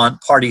whatever we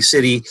want, party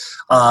city,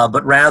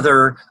 but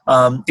rather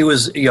it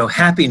was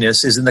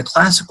happiness is in the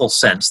classical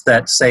sense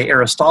that, say,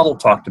 Aristotle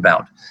talked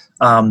about,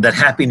 that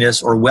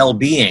happiness or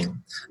well-being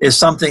is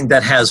something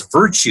that has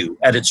virtue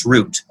at its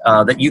root,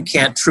 that you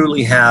can't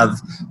truly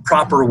have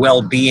proper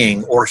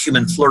well-being or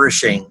human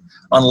flourishing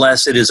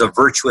unless it is a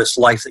virtuous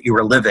life that you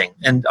are living.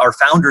 And our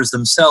founders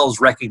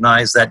themselves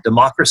recognize that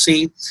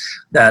democracy,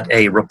 that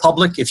a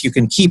republic, if you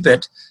can keep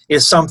it,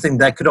 is something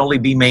that could only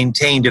be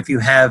maintained if you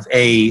have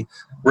a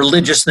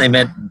religious, and they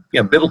meant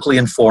biblically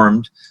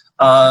informed,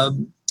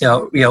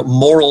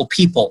 moral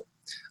people.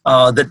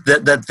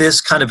 That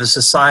this kind of a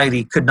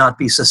society could not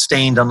be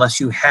sustained unless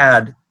you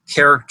had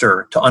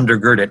character to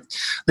undergird it.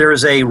 There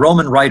is a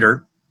Roman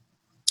writer,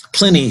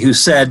 Pliny, who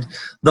said,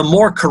 "The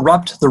more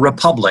corrupt the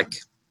republic,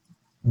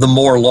 the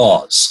more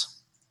laws."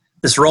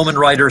 This Roman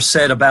writer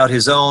said about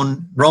his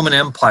own Roman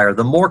Empire,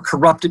 the more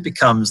corrupt it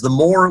becomes, the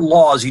more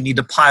laws you need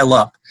to pile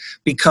up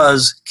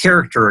because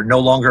character no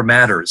longer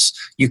matters.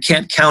 You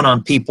can't count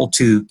on people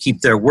to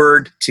keep their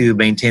word, to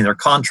maintain their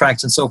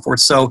contracts and so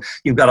forth. So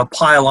you've got to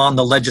pile on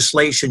the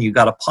legislation. You've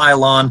got to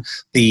pile on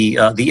the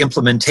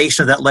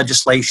implementation of that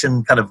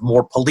legislation, kind of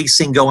more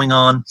policing going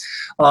on.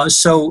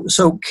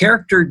 So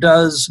character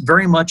does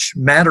very much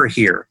matter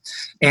here.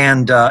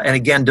 And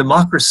again,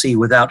 democracy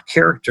without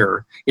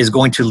character is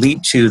going to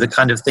lead to the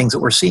kind of things that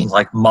we're seeing,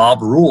 like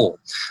mob rule,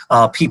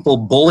 people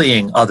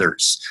bullying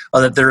others.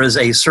 That there is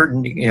a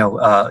certain,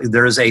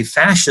 there is a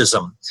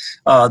fascism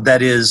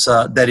that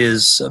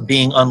is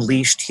being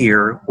unleashed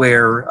here,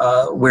 where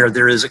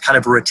there is a kind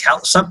of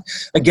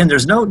again,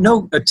 there's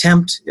no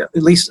attempt,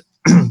 at least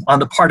on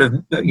the part of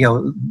a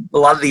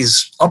lot of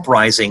these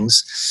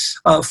uprisings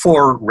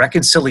for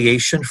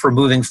reconciliation, for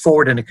moving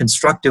forward in a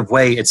constructive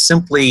way. It's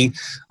simply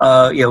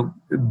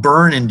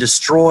burn and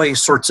destroy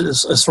sort of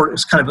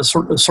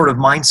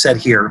mindset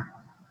here.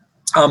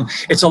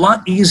 It's a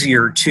lot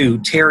easier to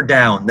tear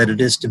down than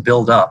it is to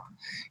build up,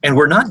 and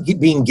we're not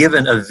being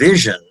given a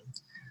vision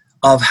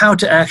of how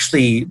to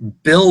actually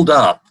build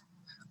up.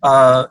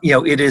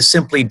 It is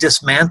simply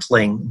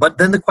dismantling. But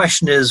then the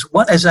question is,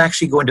 what is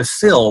actually going to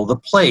fill the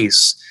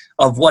place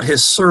of what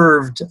has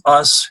served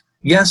us,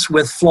 yes,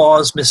 with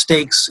flaws,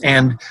 mistakes,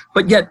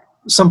 but yet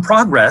some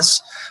progress?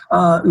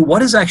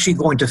 What is actually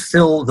going to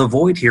fill the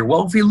void here?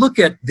 Well, if you look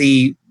at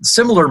the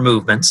similar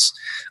movements,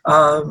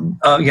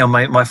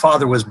 my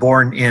father was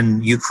born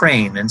in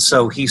Ukraine, and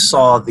so he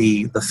saw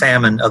the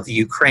famine of the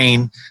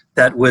Ukraine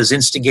that was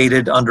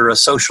instigated under a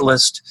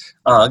socialist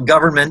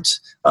government.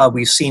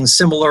 We've seen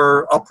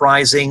similar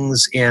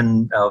uprisings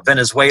in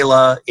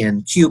Venezuela,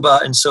 in Cuba,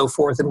 and so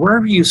forth. And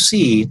wherever you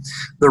see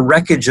the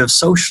wreckage of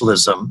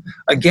socialism,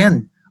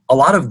 again, a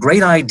lot of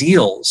great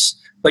ideals,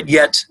 but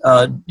yet,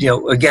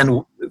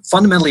 again,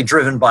 fundamentally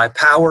driven by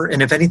power.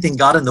 And if anything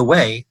got in the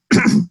way,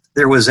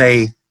 there was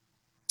a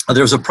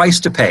price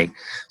to pay.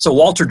 So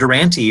Walter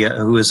Duranty,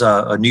 who is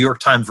a New York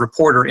Times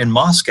reporter in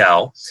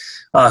Moscow,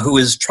 who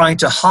is trying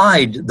to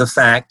hide the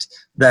fact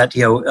that,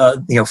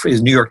 for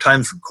his New York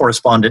Times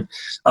correspondent,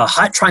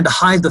 trying to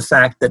hide the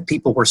fact that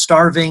people were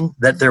starving,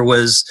 that there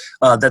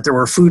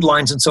were food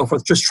lines and so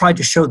forth, just tried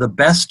to show the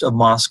best of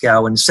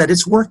Moscow and said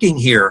it's working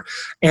here.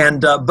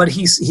 And but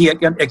he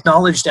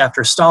acknowledged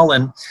after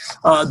Stalin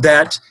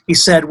that he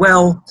said,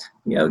 well,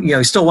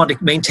 he still wanted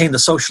to maintain the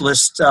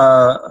socialist,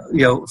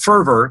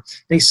 fervor.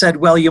 And he said,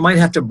 well, you might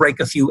have to break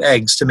a few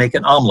eggs to make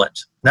an omelet.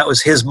 That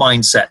was his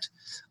mindset.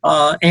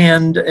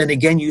 And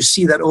again, you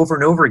see that over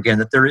and over again,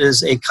 that there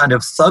is a kind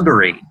of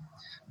thuggery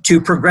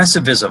to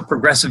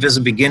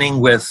progressivism beginning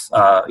with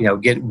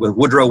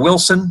Woodrow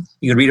Wilson.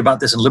 You can read about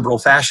this in Liberal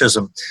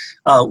Fascism,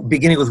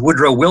 beginning with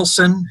Woodrow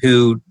Wilson,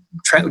 who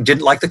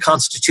didn't like the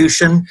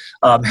Constitution,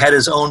 had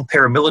his own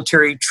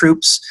paramilitary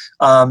troops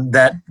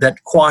that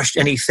quashed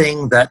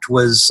anything that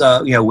was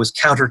was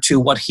counter to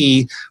what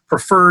he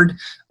preferred.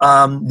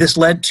 This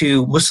led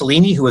to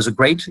Mussolini, who was a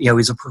great,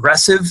 he's a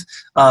progressive,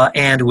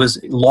 and was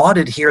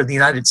lauded here in the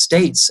United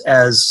States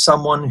as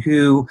someone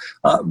who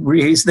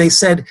they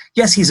said,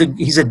 yes, he's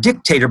a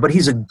dictator, but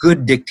he's a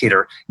good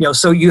dictator.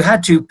 So you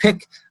had to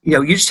pick.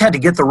 You just had to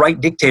get the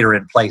right dictator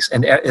in place,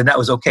 and that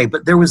was okay.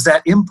 But there was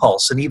that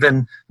impulse, and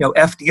even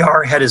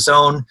FDR had his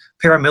own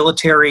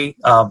paramilitary,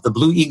 the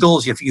Blue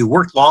Eagles. If you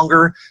worked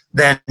longer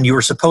than you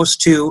were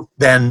supposed to,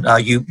 then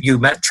you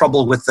met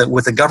trouble with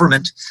the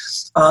government.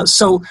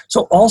 So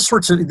all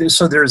sorts of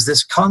there's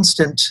this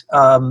constant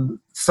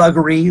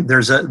thuggery.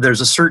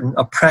 There's a certain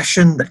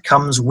oppression that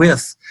comes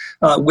with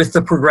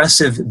the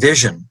progressive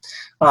vision,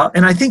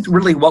 and I think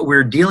really what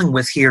we're dealing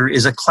with here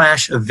is a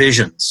clash of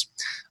visions.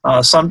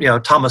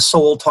 Thomas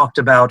Sowell talked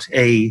about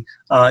a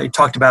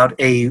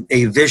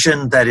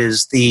vision that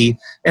is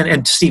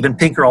and Steven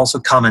Pinker also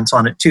comments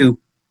on it too,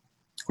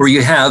 where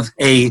you have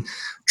a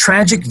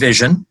tragic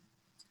vision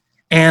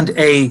and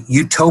a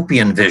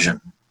utopian vision.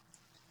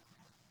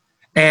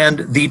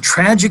 And the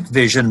tragic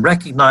vision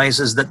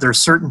recognizes that there are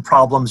certain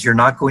problems you're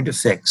not going to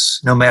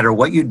fix. No matter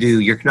what you do,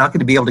 you're not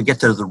going to be able to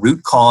get to the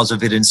root cause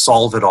of it and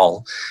solve it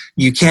all.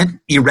 You can't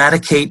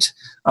eradicate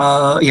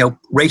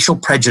racial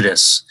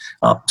prejudice.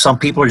 Some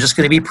people are just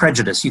going to be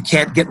prejudiced. You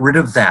can't get rid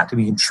of that. I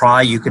mean, you can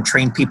try, you can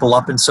train people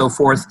up and so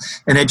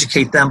forth and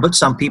educate them, but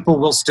some people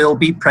will still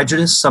be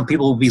prejudiced. Some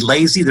people will be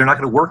lazy. They're not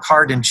going to work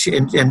hard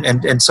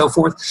and so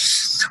forth.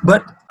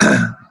 But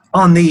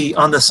on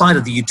the side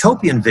of the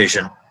utopian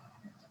vision,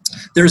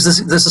 there's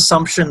this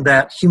assumption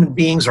that human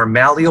beings are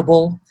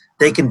malleable.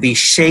 They can be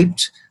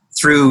shaped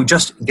through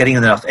just getting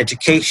enough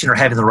education or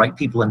having the right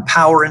people in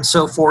power and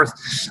so forth,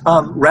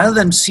 rather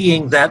than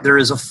seeing that there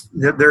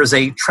is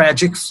a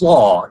tragic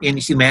flaw in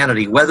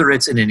humanity, whether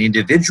it's in an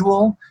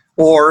individual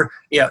or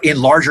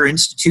in larger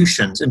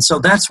institutions. And so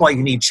that's why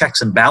you need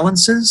checks and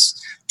balances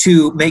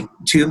to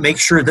make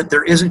sure that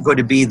there isn't going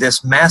to be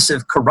this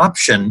massive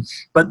corruption,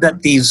 but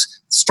that these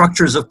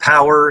structures of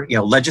power,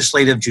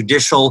 legislative,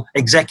 judicial,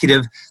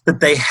 executive, that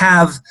they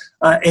have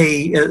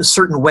a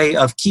certain way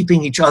of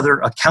keeping each other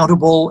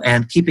accountable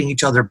and keeping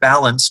each other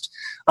balanced.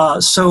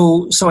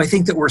 So I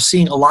think that we're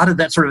seeing a lot of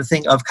that sort of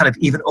thing of kind of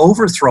even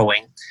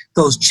overthrowing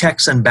those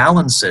checks and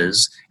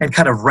balances and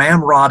kind of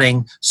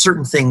ramrodding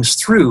certain things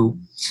through.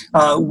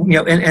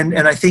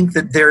 And I think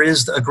that there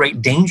is a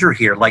great danger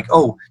here. Like,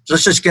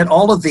 let's just get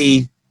all of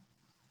the,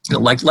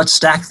 let's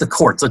stack the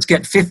courts. Let's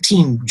get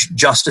 15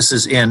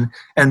 justices in,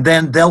 and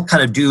then they'll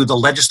kind of do the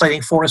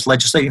legislating for us,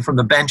 legislating from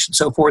the bench and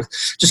so forth,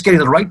 just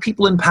getting the right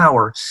people in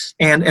power.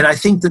 And I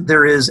think that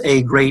there is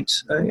a great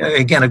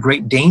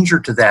danger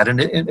to that.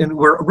 And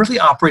we're really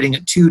operating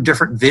at two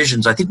different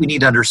visions. I think we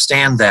need to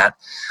understand that.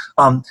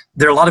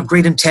 There are a lot of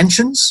great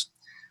intentions,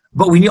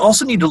 but we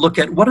also need to look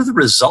at what are the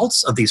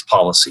results of these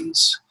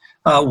policies.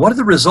 What are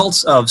the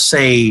results of,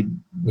 say,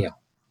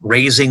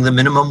 raising the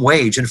minimum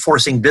wage and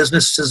forcing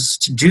businesses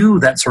to do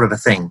that sort of a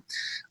thing?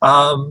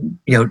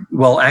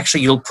 Well,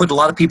 actually, you'll put a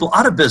lot of people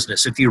out of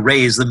business if you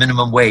raise the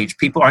minimum wage.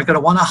 People aren't going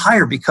to want to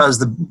hire because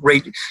the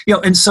rate,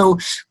 and so,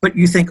 but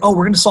you think, we're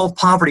going to solve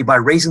poverty by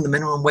raising the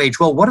minimum wage.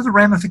 Well, what are the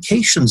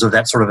ramifications of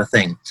that sort of a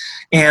thing?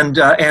 And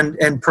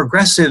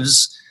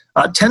progressives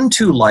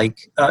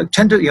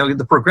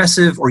the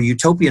progressive or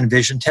utopian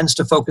vision tends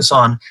to focus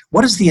on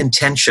what is the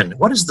intention,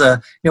 what is the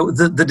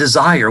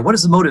desire, what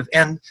is the motive,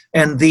 and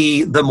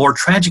the more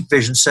tragic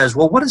vision says,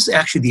 well, what is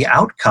actually the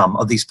outcome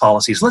of these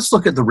policies? Let's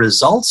look at the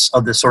results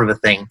of this sort of a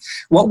thing.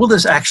 What will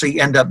this actually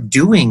end up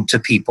doing to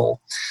people?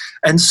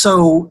 And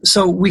so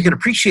we can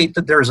appreciate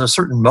that there is a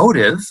certain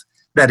motive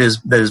that is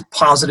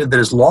positive, that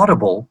is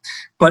laudable.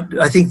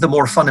 But I think the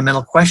more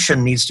fundamental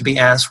question needs to be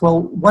asked,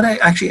 well, what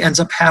actually ends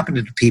up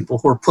happening to people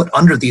who are put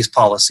under these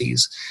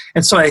policies?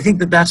 And so I think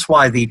that that's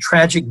why the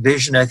tragic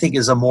vision, I think,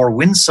 is a more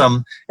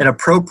winsome and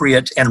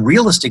appropriate and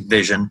realistic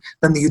vision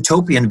than the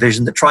utopian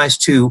vision that tries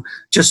to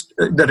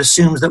that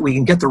assumes that we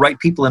can get the right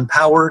people in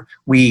power,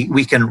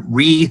 we can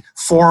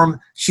reform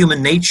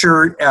human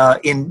nature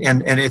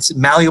and it's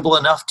malleable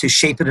enough to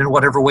shape it in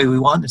whatever way we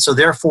want. And so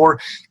therefore,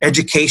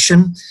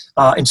 education,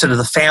 instead of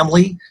the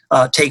family,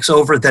 takes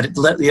over,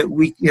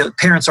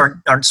 parents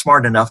aren't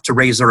smart enough to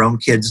raise their own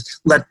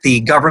kids. Let the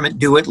government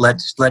do it.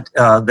 Let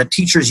the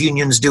teachers'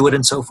 unions do it,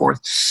 and so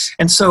forth.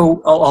 And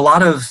so a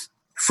lot of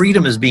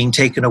freedom is being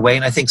taken away.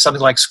 And I think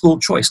something like school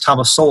choice,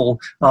 Thomas Sowell,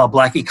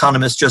 Black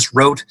economist, just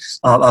wrote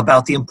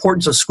about the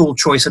importance of school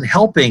choice and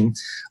helping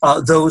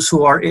those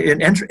who are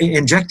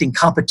injecting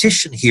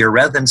competition here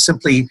rather than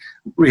simply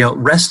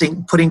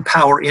putting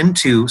power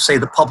into, say,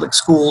 the public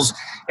schools.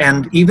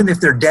 And even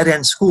if they're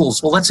dead-end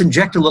schools, well, let's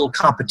inject a little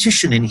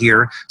competition in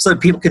here so that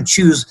people can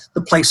choose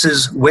the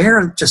places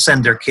where to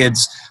send their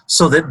kids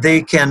so that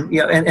they can,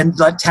 and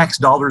let tax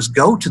dollars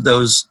go to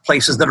those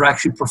places that are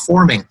actually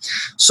performing.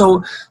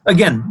 So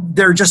again,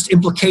 there are just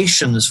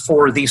implications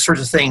for these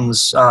sorts of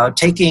things. I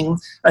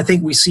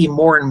think we see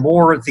more and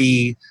more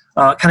the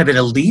kind of an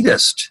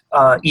elitist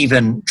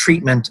even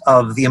treatment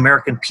of the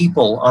American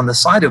people on the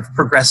side of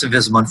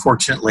progressivism,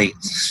 unfortunately,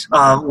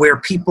 where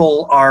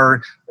people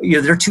are,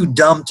 they're too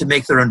dumb to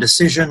make their own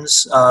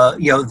decisions,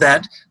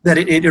 that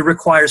it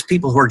requires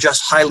people who are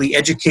just highly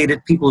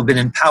educated, people who've been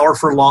in power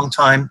for a long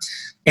time.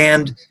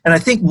 And I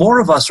think more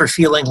of us are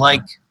feeling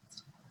like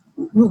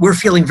we're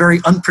feeling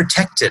very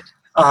unprotected.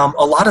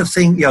 A lot of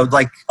things,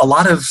 like a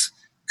lot of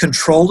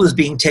control is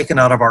being taken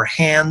out of our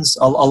hands.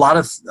 A lot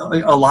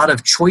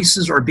of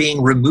choices are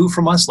being removed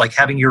from us, like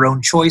having your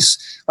own choice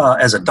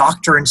as a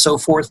doctor and so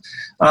forth.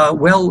 A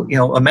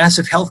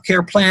massive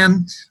healthcare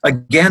plan,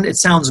 again, it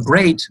sounds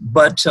great,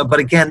 but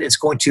again, it's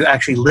going to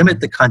actually limit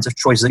the kinds of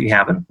choices that you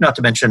have, and not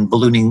to mention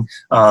ballooning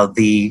and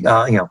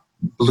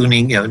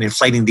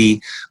inflating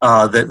the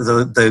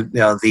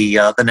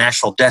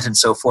national debt and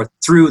so forth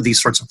through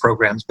these sorts of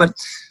programs. But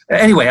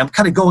anyway, I'm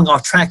kind of going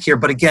off track here.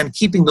 But again,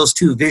 keeping those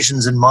two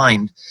visions in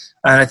mind,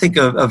 and I think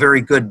a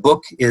very good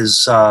book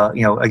is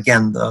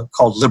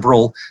called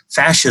Liberal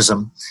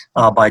Fascism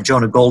by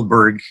Jonah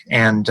Goldberg.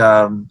 And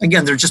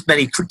again, there are just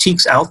many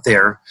critiques out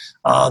there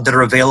that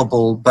are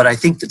available. But I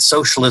think that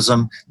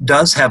socialism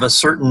does have a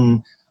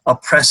certain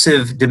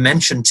oppressive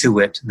dimension to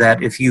it,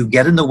 that if you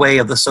get in the way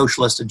of the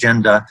socialist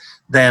agenda,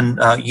 then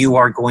you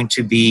are going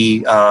to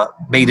be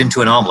made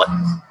into an omelet.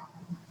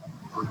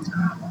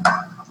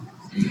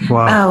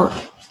 Wow. Oh,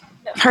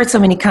 I've heard so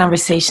many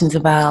conversations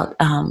about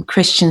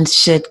Christians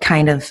should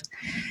kind of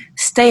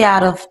stay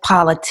out of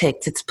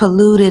politics. It's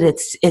polluted.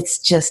 It's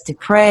just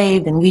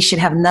depraved, and we should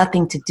have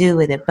nothing to do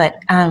with it. But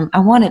I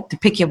wanted to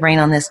pick your brain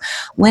on this.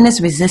 When is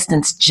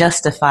resistance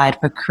justified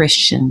for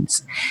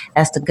Christians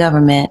as the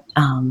government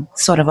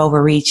sort of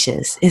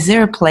overreaches? Is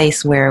there a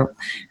place where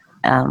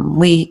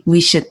we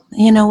should,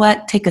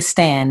 take a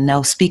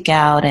stand, speak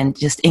out and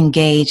just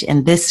engage,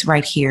 and this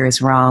right here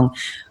is wrong.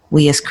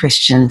 We as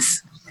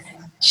Christians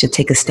should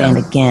take a stand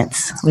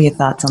against. What are your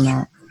thoughts on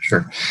that?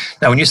 Sure.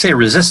 Now, when you say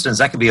resistance,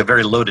 that could be a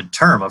very loaded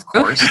term, of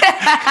course.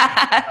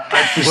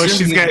 Well,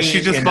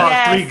 she just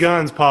bought 3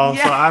 guns, Paul.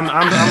 Yeah. So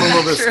I'm a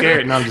little bit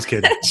scared. No, I'm just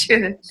kidding.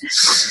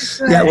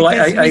 Yeah. Well,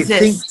 I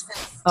think.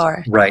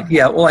 Right.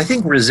 Yeah. Well, I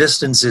think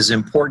resistance is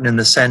important in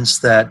the sense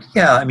that,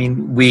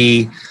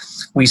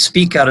 we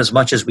speak out as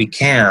much as we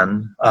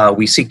can.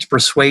 We seek to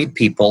persuade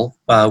people.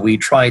 We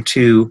try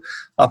to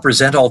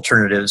present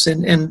alternatives.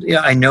 And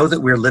I know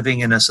that we're living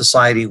in a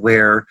society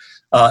where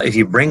if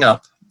you bring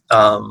up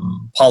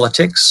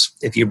politics,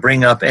 if you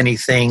bring up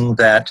anything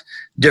that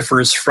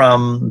differs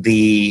from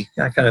the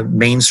kind of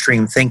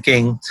mainstream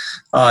thinking,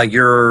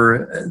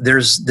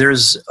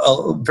 there's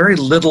a very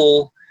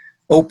little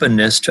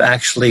openness to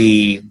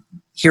actually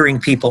hearing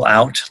people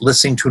out,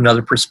 listening to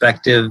another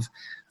perspective,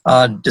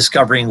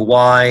 discovering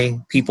why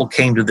people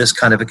came to this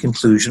kind of a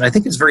conclusion. I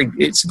think it's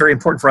very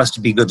important for us to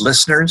be good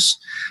listeners.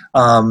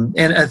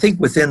 And I think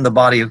within the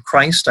body of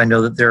Christ, I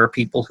know that there are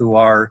people who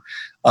are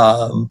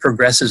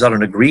progressives. I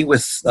don't agree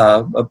with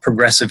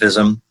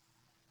progressivism.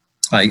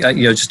 I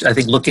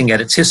think looking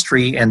at its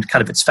history and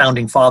kind of its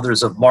founding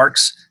fathers of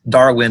Marx,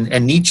 Darwin,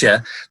 and Nietzsche,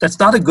 that's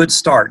not a good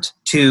start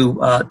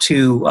to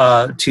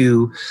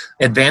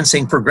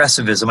advancing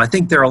progressivism. I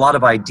think there are a lot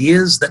of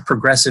ideas that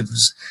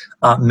progressives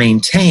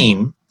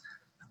maintain.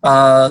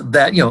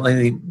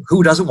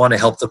 Who doesn't want to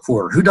help the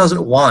poor? Who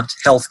doesn't want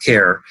health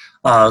care?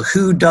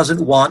 Who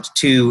doesn't want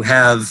to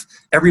have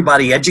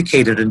everybody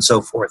educated and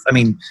so forth? I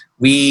mean,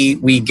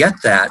 we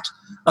get that,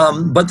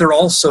 but there are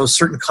also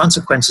certain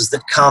consequences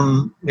that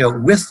come,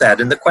 with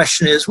that. And the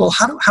question is, well,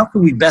 how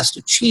can we best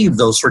achieve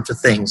those sorts of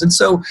things? And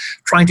so,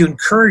 trying to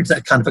encourage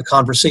that kind of a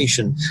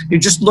conversation. You're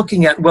just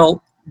looking at,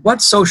 well,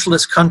 what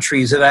socialist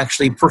countries have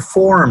actually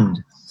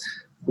performed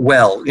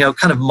well?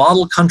 Kind of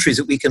model countries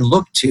that we can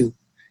look to.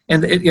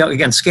 And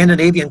again,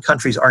 Scandinavian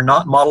countries are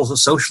not models of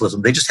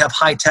socialism. They just have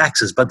high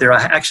taxes, but they're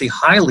actually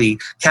highly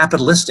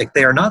capitalistic.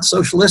 They are not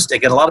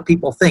socialistic. And a lot of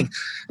people think,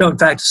 in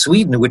fact,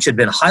 Sweden, which had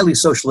been highly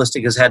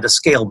socialistic, has had to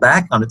scale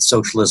back on its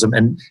socialism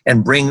and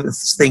bring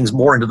things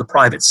more into the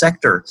private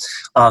sector.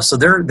 So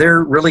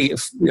they're really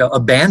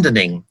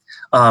abandoning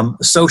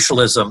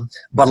socialism,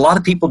 but a lot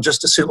of people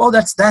just assume,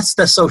 that's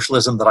the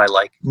socialism that I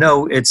like.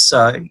 No, it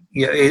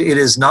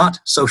is not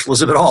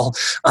socialism at all.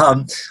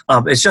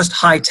 It's just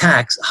high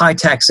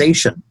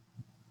taxation.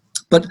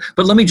 But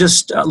let me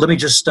just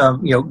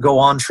go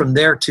on from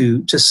there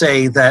to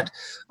say that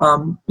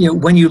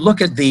when you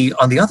look at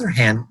on the other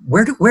hand,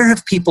 where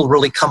have people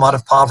really come out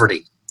of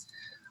poverty?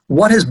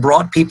 What has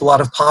brought people out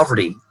of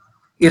poverty?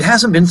 It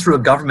hasn't been through a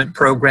government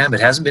program. It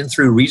hasn't been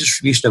through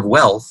redistribution of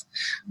wealth.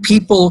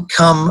 People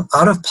come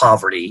out of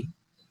poverty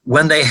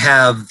when they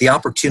have the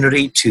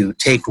opportunity to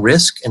take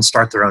risk and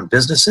start their own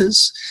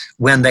businesses,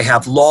 when they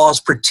have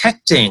laws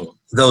protecting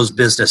those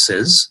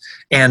businesses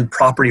and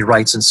property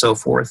rights and so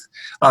forth,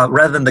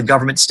 rather than the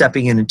government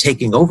stepping in and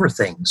taking over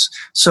things.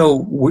 So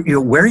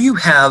where you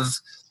have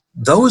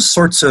those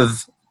sorts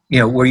of,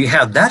 where you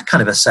have that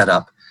kind of a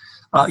setup,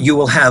 you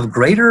will have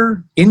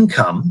greater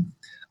income.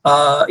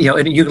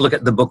 and you can look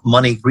at the book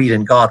Money, Greed,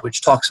 and God,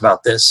 which talks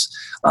about this,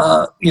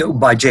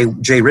 by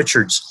Jay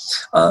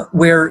Richards,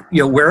 where,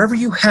 wherever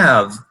you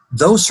have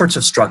those sorts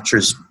of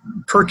structures,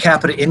 per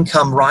capita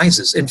income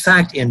rises. In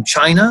fact, in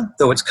China,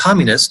 though it's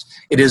communist,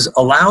 it is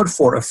allowed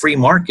for a free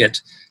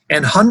market,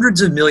 and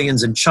hundreds of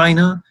millions in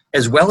China,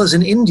 as well as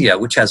in India,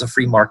 which has a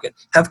free market,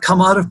 have come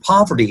out of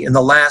poverty in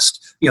the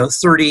last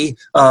 30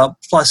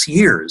 plus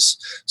years.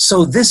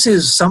 So this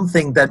is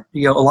something that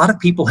a lot of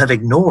people have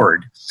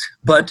ignored,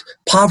 but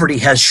poverty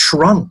has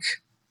shrunk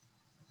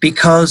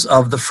because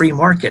of the free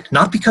market,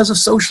 not because of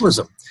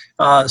socialism.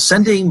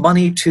 Sending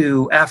money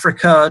to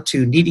Africa,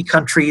 to needy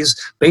countries,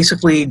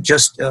 basically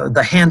just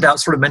the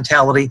handout sort of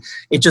mentality,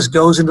 it just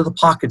goes into the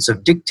pockets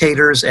of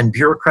dictators and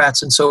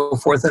bureaucrats and so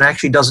forth, and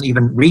actually doesn't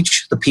even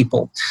reach the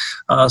people.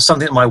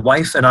 Something that my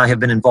wife and I have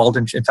been involved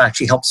in. In fact,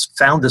 she helps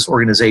found this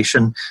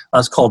organization.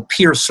 It's called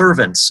Peer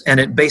Servants, and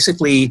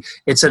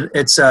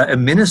it's a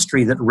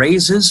ministry that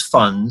raises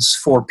funds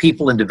for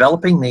people in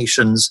developing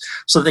nations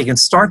so they can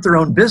start their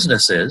own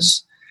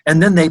businesses,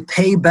 and then they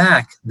pay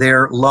back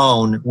their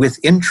loan with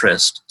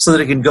interest so that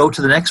it can go to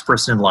the next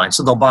person in line.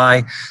 So they'll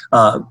buy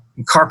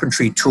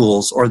carpentry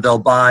tools, or they'll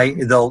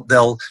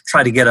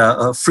try to get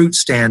a fruit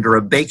stand or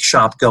a bake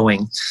shop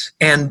going,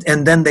 and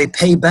then they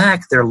pay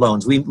back their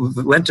loans. We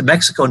went to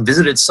Mexico and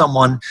visited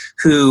someone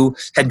who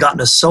had gotten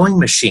a sewing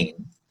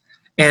machine,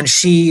 and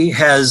she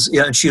was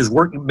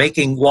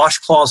making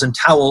washcloths and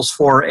towels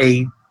for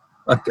a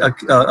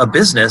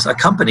business, a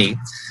company,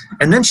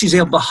 and then she's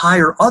able to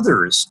hire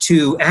others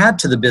to add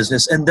to the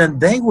business, and then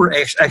they were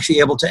actually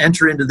able to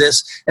enter into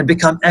this and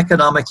become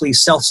economically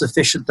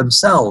self-sufficient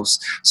themselves.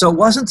 So it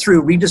wasn't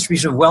through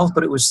redistribution of wealth,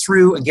 but it was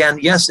through, again,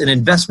 yes, an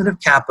investment of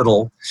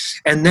capital,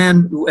 and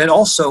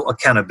also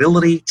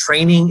accountability,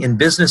 training in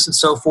business and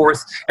so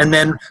forth, and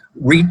then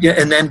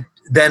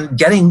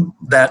getting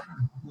that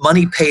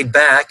money paid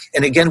back.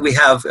 And again, we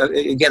have,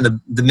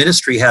 the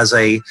ministry has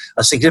a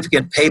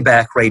significant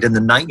payback rate in the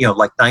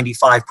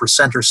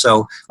 95% or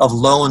so of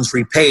loans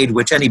repaid,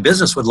 which any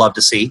business would love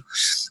to see.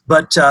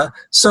 But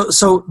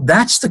so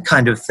that's the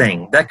kind of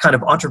thing, that kind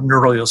of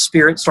entrepreneurial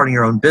spirit, starting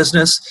your own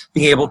business,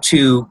 being able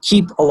to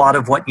keep a lot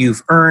of what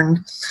you've earned,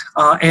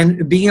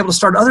 and being able to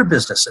start other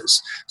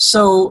businesses.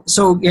 So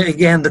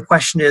again, the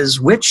question is,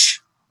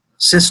 which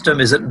system?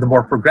 Is it the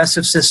more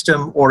progressive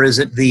system, or is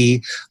it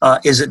a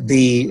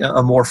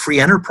more free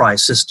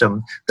enterprise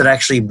system that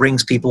actually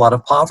brings people out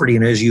of poverty?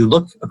 And as you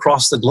look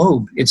across the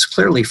globe, it's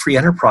clearly free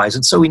enterprise.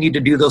 And so we need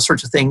to do those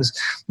sorts of things,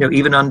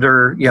 even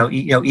under,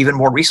 even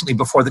more recently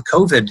before the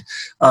COVID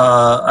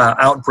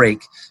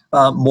outbreak,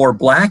 more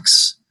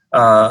blacks,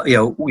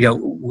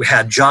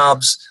 had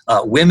jobs,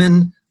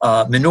 women,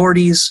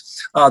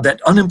 minorities, that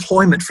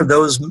unemployment for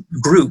those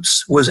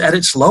groups was at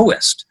its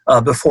lowest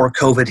before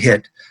COVID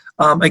hit.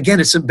 Again,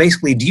 it's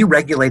basically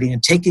deregulating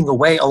and taking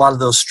away a lot of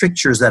those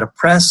strictures that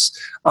oppress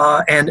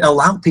and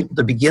allow people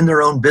to begin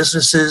their own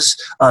businesses,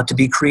 to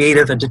be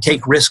creative and to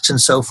take risks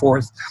and so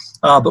forth.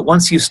 But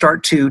once you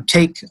start to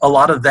take a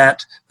lot of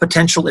that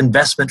potential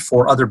investment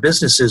for other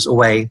businesses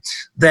away,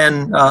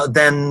 then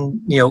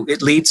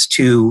it leads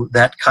to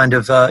that kind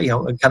of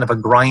a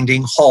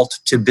grinding halt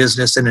to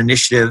business and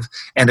initiative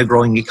and a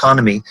growing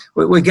economy.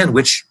 Again,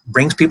 which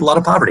brings people out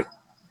of poverty.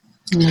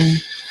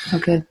 Mm-hmm.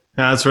 Okay.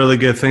 Yeah, that's really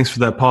good. Thanks for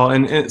that, Paul.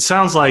 And it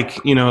sounds like,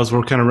 as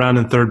we're kind of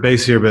rounding third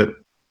base here, but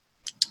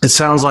it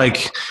sounds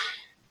like,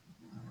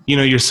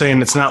 you're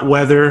saying it's not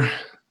whether,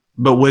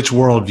 but which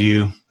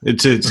worldview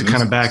to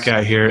kind of back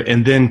out here.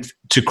 And then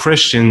to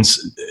Christians,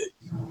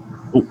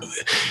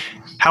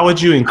 how would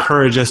you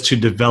encourage us to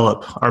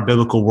develop our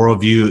biblical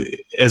worldview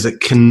as it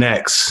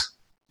connects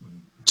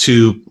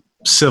to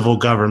civil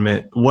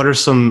government? What are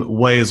some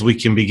ways we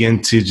can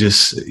begin to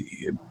just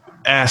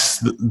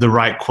ask the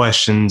right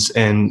questions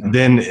and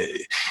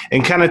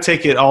kind of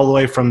take it all the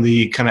way from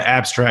the kind of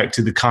abstract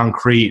to the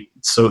concrete,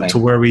 to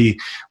where we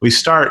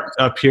start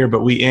up here,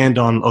 but we end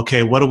on,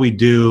 okay, what do we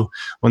do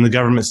when the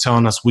government's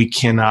telling us we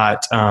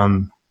cannot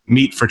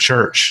meet for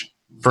church,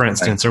 for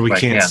instance, or we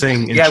can't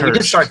sing in church? Yeah, we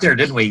did start there,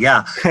 didn't we?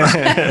 Yeah.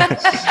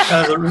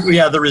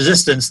 The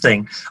resistance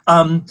thing.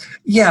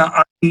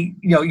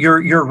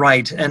 You're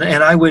right. And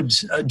I would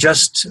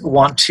just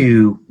want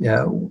to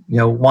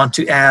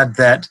add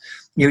that,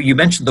 you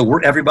mentioned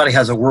everybody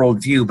has a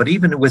worldview, but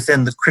even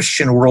within the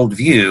Christian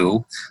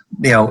worldview,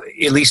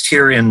 at least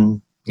here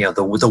in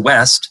the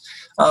West,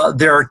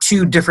 there are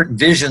two different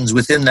visions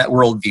within that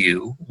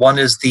worldview. One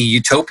is the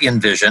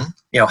utopian vision.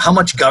 How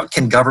much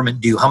can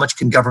government do? How much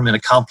can government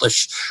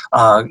accomplish?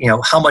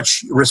 How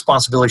much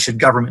responsibility should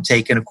government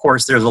take? And of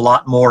course, there's a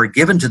lot more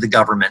given to the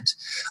government,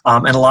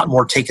 and a lot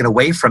more taken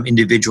away from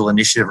individual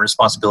initiative and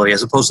responsibility,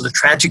 as opposed to the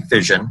tragic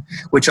vision,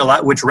 which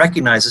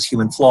recognizes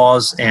human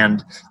flaws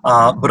and,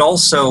 but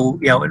also,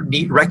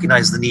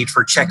 recognizes the need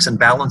for checks and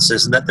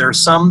balances, and that there are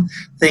some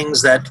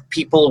things that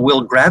people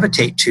will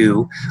gravitate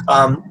to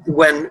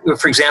when,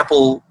 for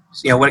example,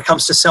 when it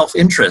comes to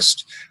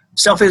self-interest.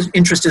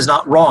 Self-interest is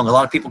not wrong. A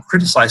lot of people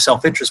criticize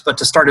self-interest, but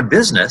to start a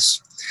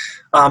business,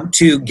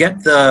 to get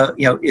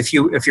if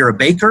you're a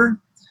baker,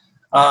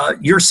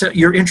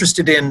 you're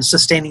interested in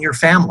sustaining your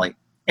family.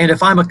 And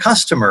if I'm a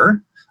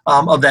customer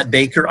of that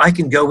baker, I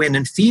can go in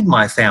and feed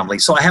my family.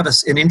 So I have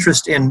an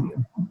interest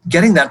in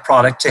getting that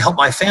product to help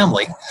my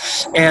family.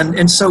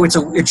 And so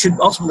it should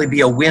ultimately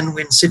be a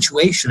win-win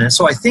situation. And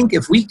so I think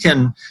if we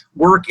can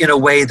work in a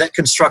way that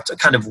constructs a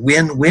kind of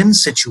win-win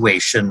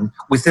situation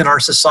within our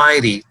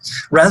society,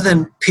 rather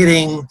than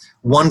pitting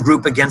one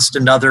group against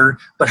another,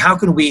 but how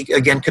can we,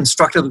 again,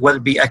 constructively, whether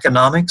it be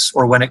economics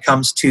or when it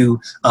comes to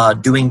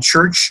doing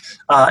church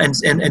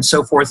and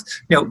so forth,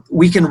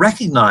 we can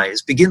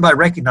begin by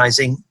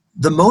recognizing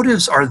the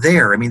motives are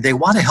there. I mean, they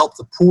want to help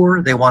the poor.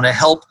 They want to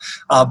help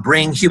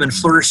bring human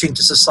flourishing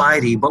to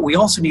society. But we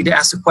also need to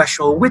ask the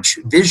question, well, which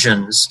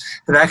visions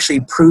have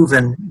actually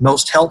proven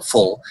most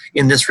helpful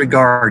in this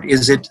regard?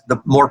 Is it the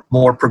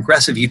more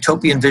progressive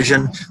utopian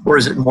vision, or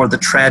is it more the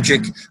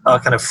tragic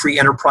kind of free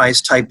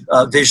enterprise type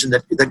vision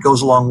that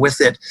goes along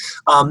with it?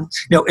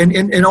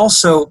 And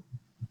also,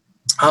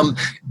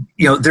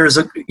 there's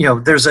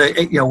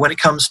when it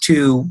comes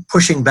to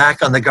pushing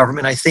back on the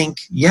government, I think,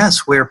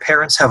 yes, where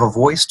parents have a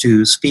voice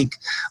to speak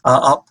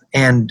up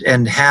and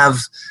have,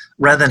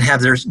 rather than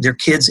have their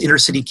kids, inner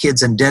city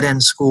kids in dead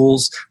end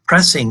schools,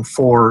 pressing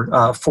for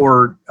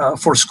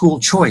school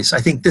choice.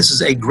 I think this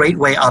is a great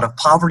way out of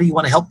poverty. You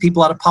want to help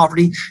people out of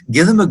poverty,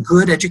 give them a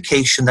good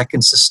education that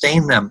can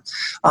sustain them.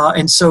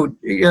 And so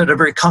at a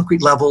very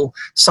concrete level,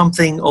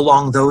 something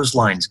along those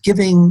lines,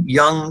 giving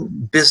young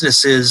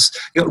businesses,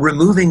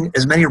 removing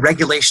as many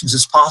regulations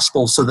as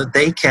possible so that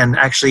they can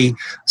actually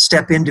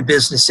step into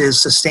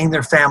businesses, sustain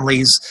their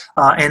families,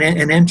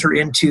 and enter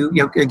into,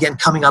 again,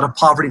 coming out of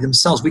poverty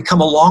themselves. We come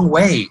a long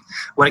way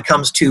when it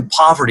comes to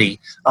poverty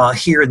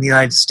here in the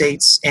United States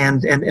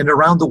and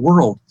around the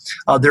world.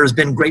 There has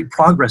been great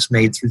progress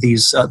made through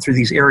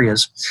these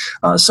areas.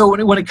 So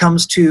when it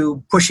comes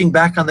to pushing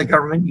back on the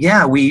government,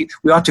 we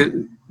ought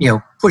to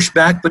push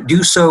back, but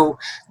do so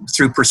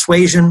through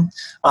persuasion,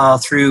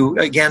 through,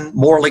 again,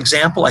 moral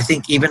example. I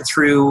think even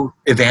through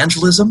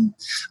evangelism,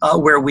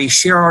 where we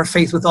share our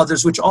faith with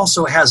others, which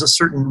also has a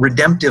certain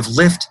redemptive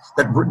lift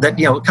that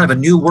kind of a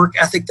new work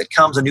ethic that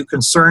comes, a new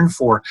concern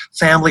for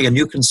family, a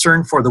new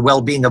concern for the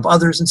well-being of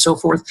others, and so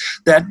forth,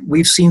 that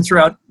we've seen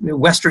throughout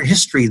Western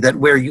history, that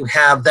where you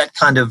have that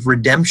kind of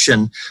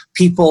redemption,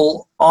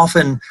 people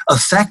often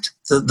affect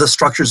the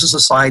structures of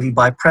society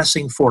by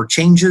pressing for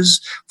changes,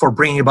 for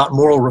bringing about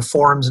moral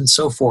reforms, and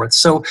so forth.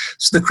 So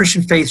the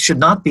Christian faith should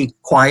not be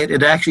quiet.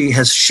 It actually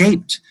has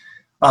shaped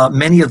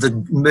many of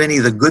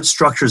the good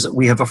structures that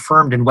we have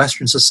affirmed in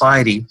Western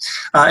society.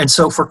 And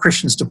so for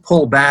Christians to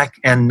pull back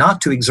and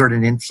not to exert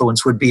an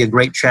influence would be a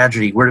great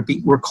tragedy.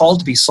 We're called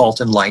to be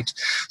salt and light.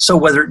 So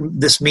whether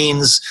this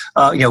means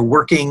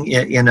working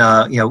in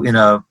a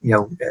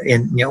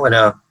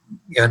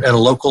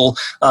local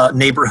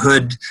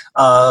neighborhood,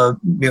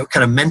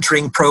 kind of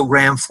mentoring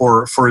program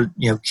for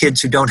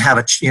kids who don't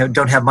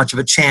have much of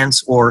a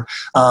chance, or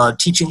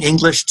teaching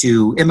English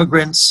to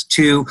immigrants,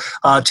 to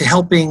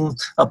helping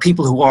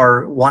people who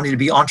are wanting to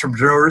be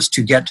entrepreneurs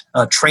to get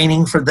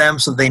training for them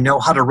so they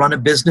know how to run a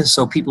business.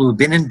 So people who've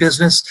been in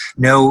business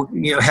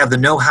have the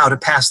know-how to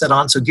pass that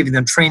on. So giving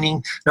them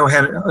training,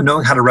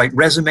 knowing how to write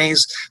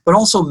resumes, but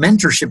also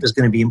mentorship is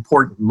going to be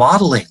important.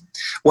 Modeling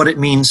what it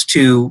means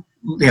to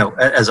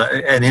as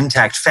an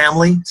intact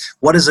family.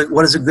 What does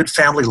a good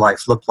family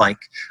life look like?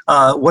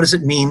 What does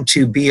it mean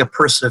to be a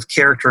person of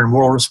character and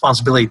moral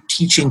responsibility,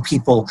 teaching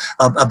people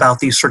about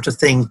these sorts of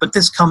things? But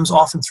this comes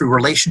often through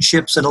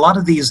relationships, and a lot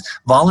of these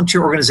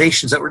volunteer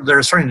organizations that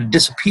are starting to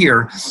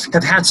disappear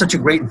have had such a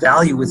great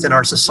value within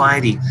our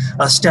society,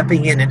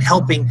 stepping in and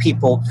helping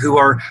people who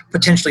are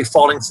potentially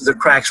falling through the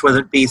cracks, whether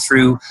it be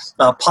through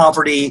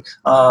poverty,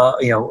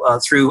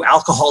 through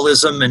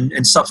alcoholism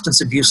and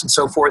substance abuse and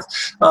so forth,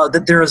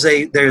 that there's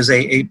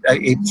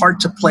a part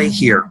to play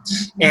here,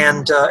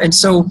 and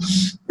so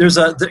there's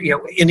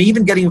in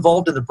even getting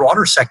involved in the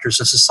broader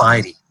sectors of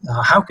society.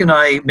 How can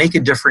I make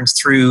a difference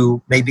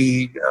through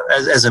maybe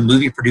as a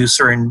movie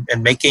producer and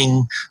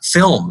making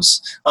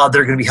films that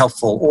are going to be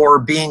helpful, or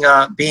being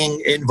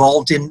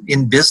involved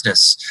in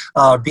business,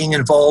 being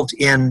involved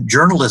in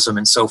journalism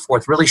and so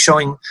forth, really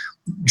showing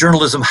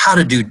journalists how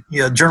to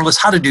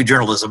do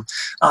journalism,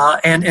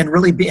 and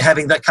really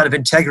having that kind of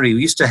integrity.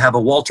 We used to have a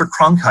Walter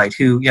Cronkite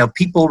who,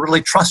 people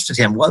really trusted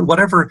him,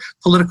 whatever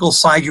political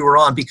side you were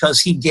on,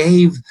 because he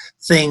gave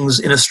things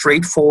in a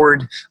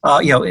straightforward,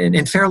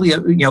 in fairly,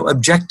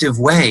 objective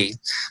way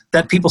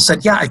that people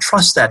said, yeah, I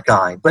trust that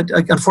guy. But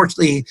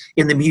unfortunately,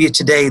 in the media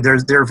today, there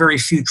are very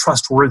few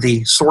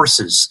trustworthy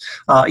sources,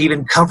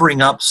 even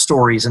covering up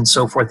stories and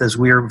so forth, as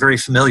we're very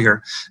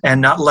familiar,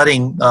 and not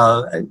letting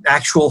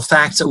actual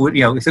facts that would,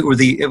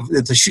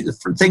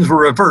 if things were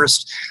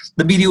reversed,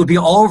 the media would be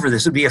all over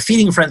this. It would be a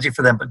feeding frenzy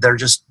for them, but they're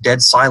just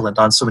dead silent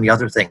on so many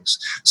other things.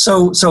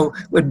 So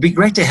it would be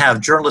great to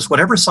have journalists,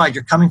 whatever side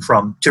you're coming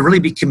from, to really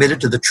be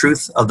committed to the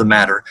truth of the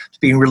matter, to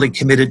being really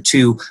committed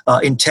to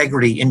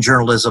integrity in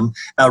journalism,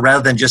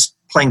 rather than just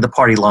playing the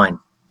party line.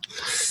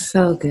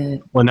 So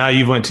good. Well, now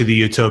you went to the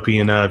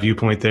utopian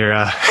viewpoint there.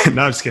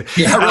 No, I'm just kidding.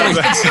 Yeah, really.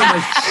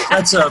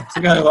 That's a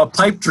kind of a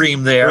pipe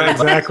dream there. Right,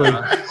 exactly.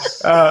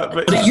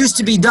 But it used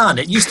to be done.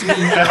 It used to be.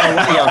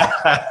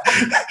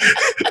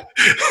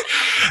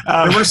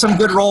 There were some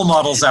good role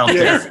models out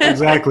there.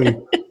 Exactly.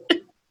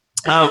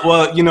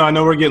 Well, I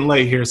know we're getting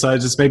late here, so I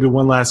just maybe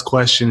one last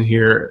question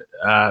here.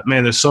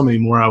 Man, there's so many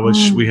more I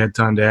wish we had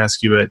time to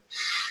ask you. But,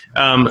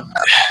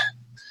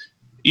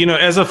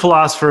 as a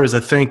philosopher, as a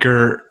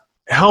thinker,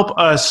 help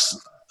us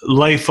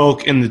lay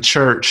folk in the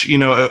church.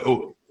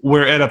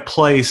 We're at a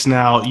place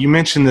now, you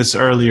mentioned this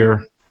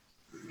earlier,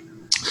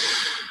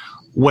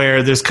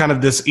 where there's kind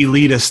of this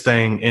elitist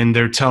thing, and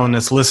they're telling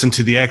us, listen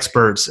to the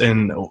experts.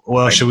 And,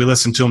 well, should we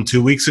listen to them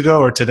 2 weeks ago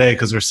or today?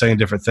 Because they're saying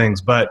different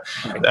things. But,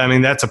 I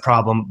mean, that's a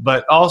problem.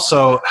 But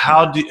also,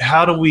 how do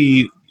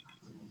we –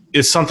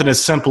 is something as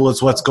simple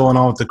as what's going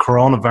on with the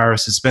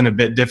coronavirus. It's been a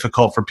bit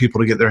difficult for people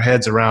to get their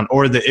heads around,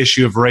 or the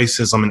issue of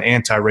racism and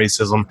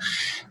anti-racism.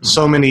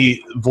 So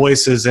many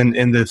voices, and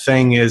the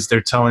thing is they're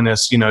telling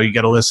us, you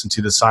got to listen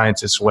to the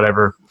scientists or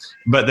whatever,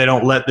 but they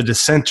don't let the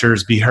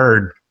dissenters be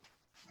heard.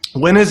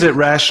 When is it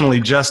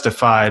rationally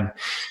justified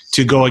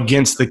to go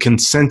against the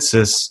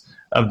consensus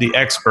of the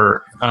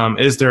expert?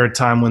 Is there a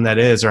time when that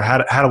is, or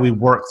how do we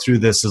work through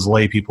this as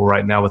lay people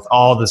right now with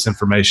all this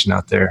information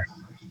out there?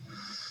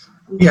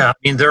 Yeah, I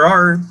mean, there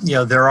are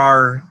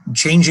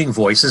changing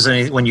voices,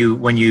 and when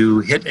you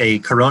hit a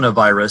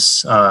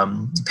coronavirus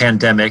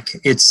pandemic,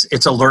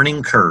 it's a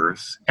learning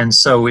curve, and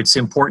so it's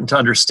important to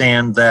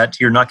understand that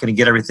you're not going to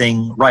get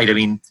everything right. I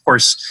mean, of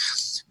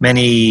course,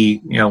 many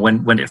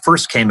when it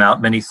first came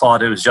out, many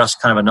thought it was just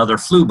kind of another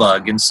flu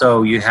bug, and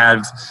so you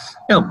have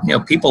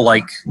people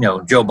like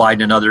Joe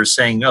Biden and others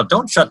saying,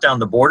 don't shut down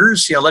the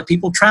borders, let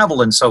people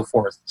travel and so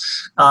forth.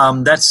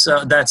 That's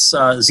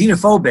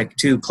xenophobic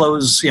to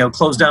close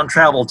down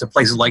travel to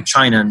places like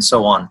China and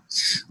so on.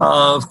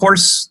 Of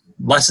course,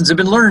 lessons have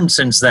been learned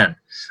since then,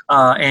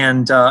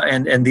 and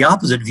the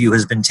opposite view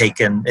has been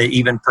taken,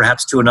 even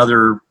perhaps to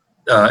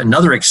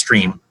another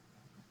extreme.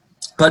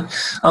 But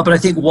I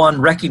think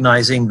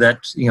recognizing that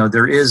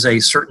there is a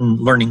certain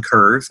learning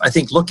curve. I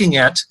think looking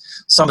at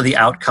some of the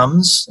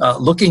outcomes,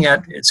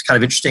 it's kind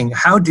of interesting.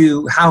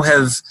 How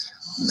have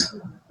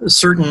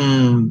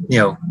certain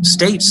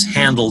states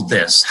handled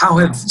this? How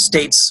have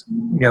states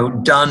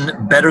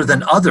done better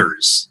than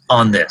others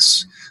on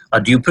this?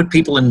 Do you put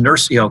people in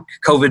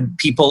COVID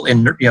people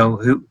in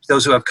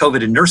those who have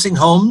COVID in nursing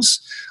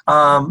homes?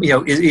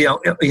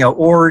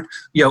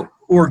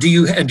 Or do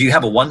you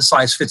have a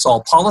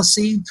one-size-fits-all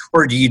policy,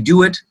 or do you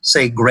do it,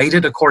 say,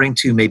 graded according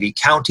to maybe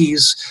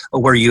counties,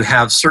 where you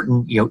have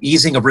certain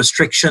easing of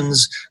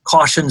restrictions,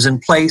 cautions in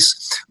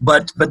place,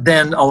 but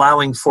then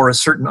allowing for a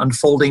certain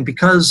unfolding,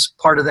 because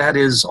part of that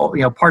is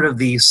part of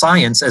the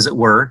science, as it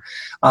were,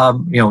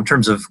 in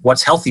terms of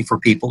what's healthy for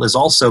people, is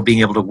also being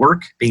able to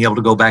work, being able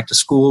to go back to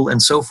school,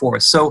 and so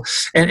forth. So,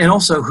 and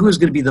also, who is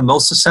going to be the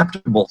most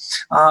susceptible?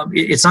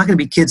 It's not going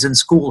to be kids in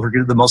school who are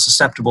going to be the most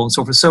susceptible, and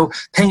so forth. So,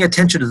 paying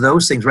attention to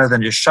those things rather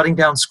than just shutting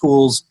down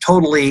schools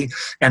totally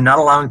and not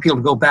allowing people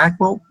to go back.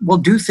 Well, we'll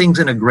do things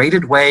in a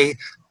graded way,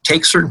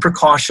 take certain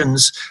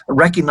precautions,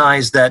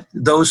 recognize that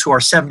those who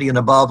are 70 and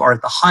above are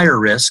at the higher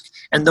risk,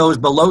 and those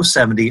below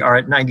 70 are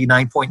at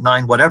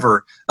 99.9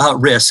 whatever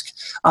risk.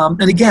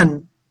 And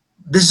again,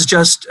 this is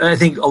just, I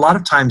think a lot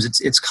of times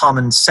it's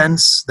common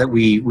sense that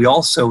we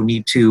also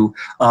need to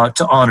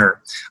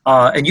honor.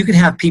 And you can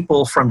have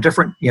people from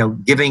different,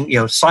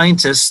 giving,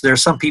 scientists. There are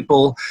some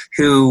people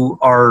who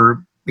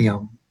are,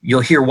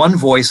 you'll hear one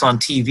voice on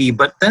TV,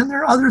 but then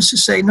there are others who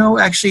say, no,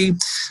 actually,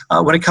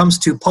 when it comes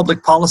to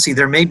public policy,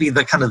 there may be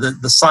the kind of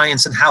the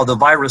science and how the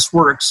virus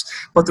works,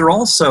 but there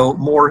are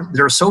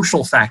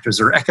social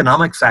factors or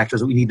economic factors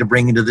that we need to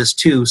bring into this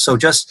too. So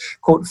just,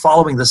 quote,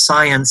 following the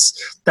science,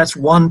 that's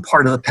one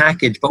part of the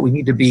package, but we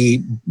need to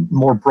be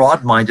more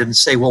broad-minded and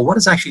say, well, what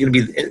is actually going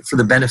to be for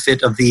the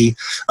benefit of the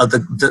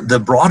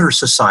broader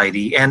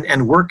society,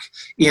 and work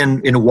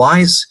in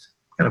wise,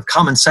 kind of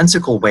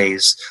commonsensical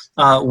ways,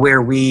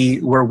 where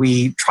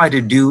we try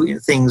to do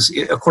things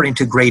according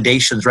to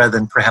gradations rather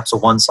than perhaps a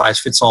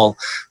one-size-fits-all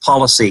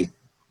policy.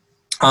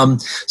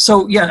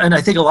 So yeah, and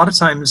I think a lot of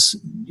times,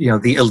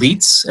 the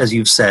elites, as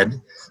you've said,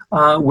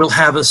 will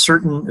have a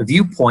certain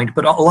viewpoint,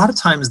 but a lot of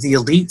times the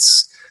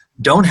elites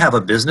don't have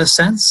a business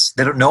sense.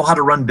 They don't know how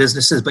to run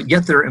businesses, but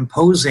yet they're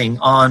imposing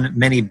on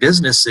many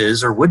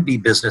businesses or would-be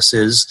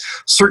businesses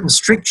certain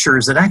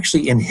strictures that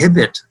actually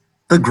inhibit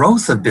the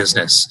growth of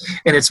business.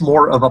 And it's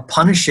more of a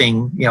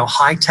punishing,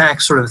 high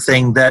tax sort of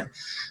thing that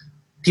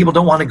people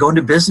don't want to go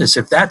into business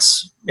if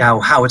that's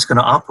how it's going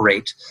to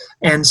operate.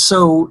 And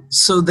so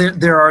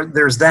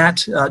there's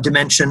that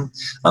dimension.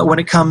 When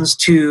it comes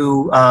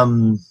to, I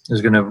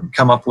was going to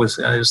come up with,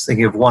 I was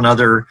thinking of one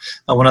other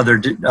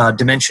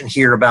dimension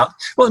here about,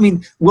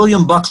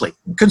 William Buckley,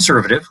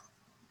 conservative,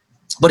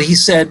 but he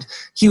said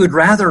he would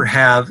rather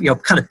have,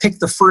 kind of pick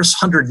the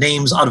first 100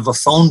 names out of a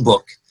phone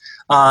book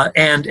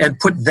and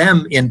put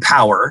them in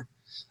power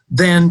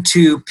than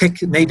to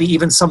pick maybe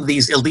even some of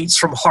these elites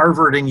from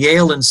Harvard and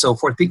Yale and so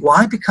forth.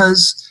 Why?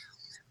 Because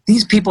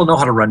these people know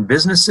how to run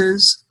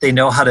businesses. They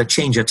know how to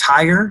change a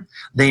tire.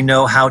 They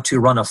know how to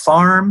run a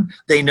farm.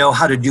 They know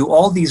how to do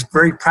all these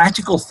very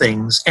practical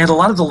things. And a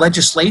lot of the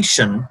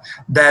legislation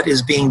that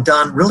is being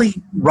done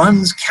really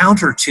runs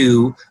counter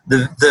to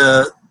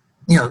the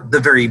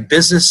very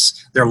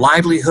business, their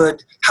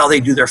livelihood, how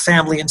they do their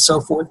family, and so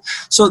forth.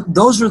 So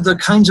those are the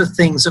kinds of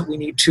things that we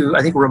need to,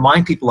 I think,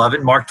 remind people of.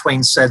 And Mark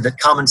Twain said that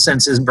common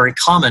sense isn't very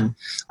common.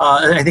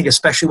 And I think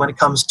especially when it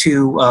comes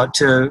to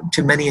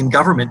many in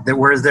government, that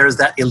where there's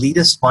that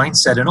elitist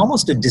mindset and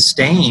almost a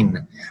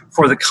disdain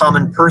for the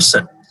common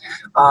person.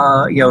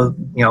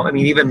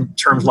 Even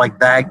terms like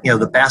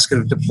the basket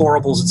of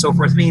deplorables and so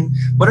forth. I mean,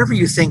 whatever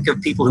you think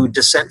of people who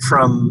dissent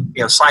from,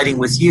 siding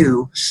with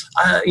you,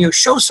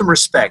 show some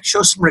respect,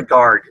 show some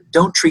regard.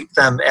 Don't treat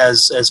them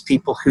as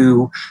people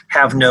who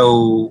have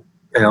no,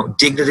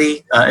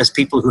 dignity, as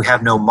people who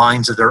have no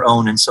minds of their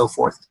own and so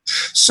forth.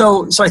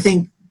 So I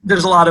think there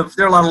are a lot of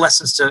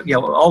lessons to,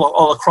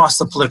 all across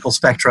the political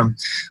spectrum,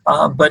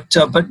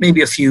 but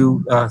maybe a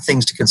few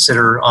things to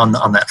consider on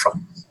that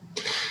front.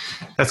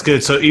 That's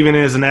good. So even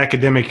as an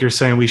academic, you're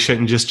saying we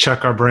shouldn't just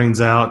chuck our brains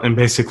out and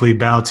basically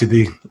bow to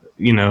the,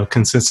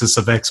 consensus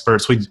of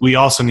experts. We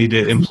also need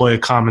to employ a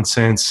common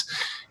sense,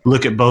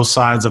 look at both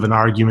sides of an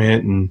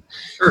argument. And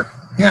sure.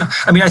 Yeah.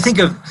 I mean, I think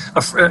of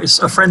a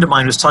friend of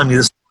mine was telling me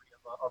this story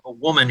of a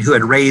woman who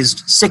had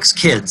raised 6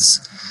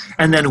 kids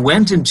and then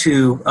went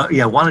into,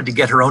 wanted to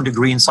get her own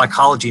degree in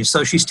psychology.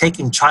 So she's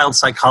taking child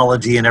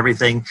psychology and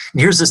everything.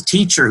 And here's this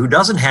teacher who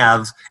doesn't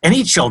have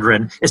any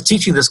children is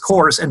teaching this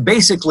course. And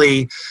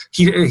basically,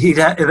 he'd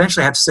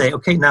eventually have to say,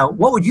 okay, now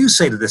what would you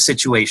say to this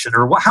situation?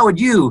 Or how would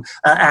you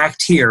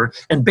act here?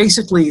 And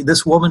basically,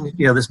 this woman,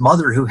 this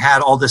mother who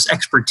had all this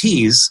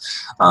expertise,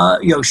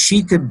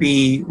 she could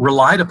be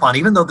relied upon,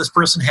 even though this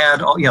person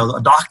had,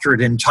 a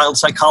doctorate in child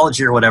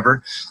psychology or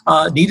whatever,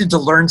 needed to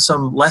learn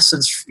some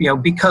lessons,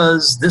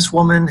 because this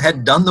woman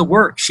had done the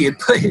work. She had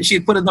put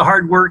in the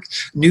hard work,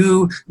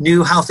 knew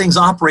how things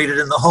operated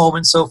in the home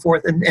and so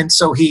forth. And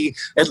so he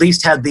at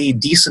least had the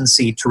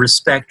decency to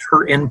respect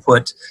her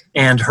input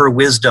and her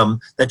wisdom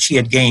that she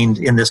had gained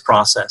in this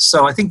process.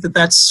 So I think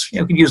that's,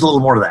 could use a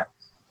little more of that.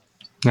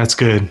 That's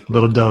good. A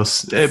little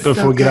dose.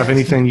 Before we get off,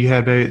 anything you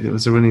had,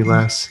 was there any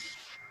last?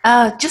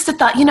 Just a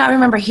thought. I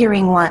remember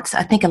hearing once,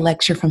 I think a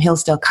lecture from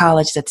Hillsdale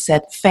College that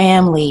said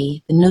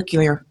family, the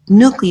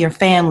nuclear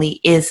family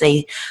is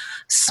a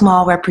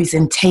small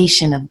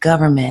representation of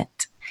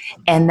government.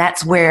 And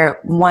that's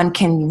where one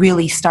can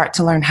really start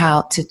to learn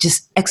how to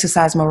just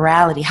exercise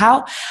morality.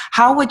 How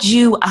would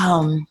you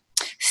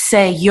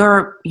say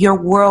your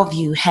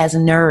worldview has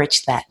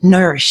nourished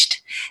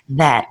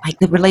that, like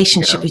the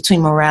relationship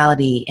between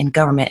morality and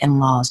government and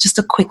laws? Just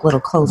a quick little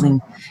closing.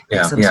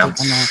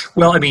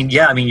 Well,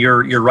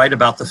 you're right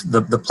about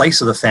the place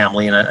of the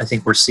family, and I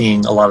think we're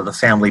seeing a lot of the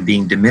family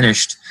being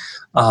diminished.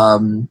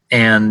 But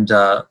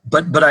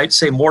I'd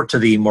say more to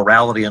the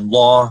morality and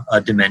law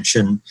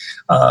dimension.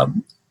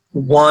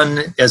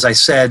 One, as I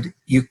said,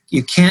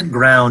 you can't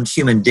ground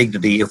human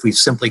dignity if we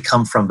simply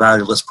come from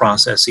valueless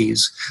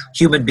processes.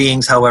 Human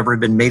beings, however, have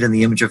been made in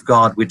the image of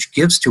God, which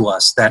gives to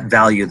us that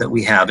value that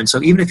we have. And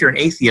so even if you're an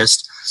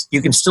atheist,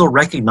 you can still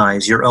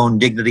recognize your own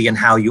dignity and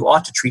how you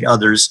ought to treat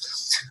others.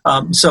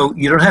 So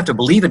you don't have to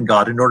believe in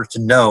God in order to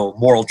know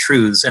moral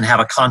truths and have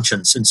a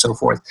conscience and so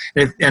forth.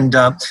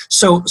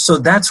 So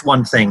that's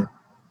one thing.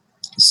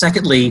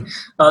 Secondly,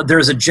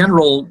 there's a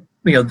general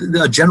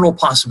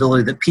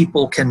possibility that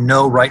people can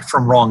know right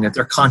from wrong, that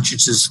their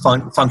conscience is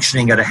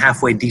functioning at a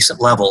halfway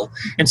decent level.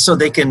 And so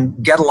they can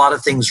get a lot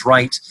of things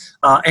right,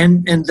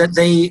 and that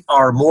they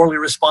are morally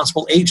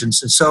responsible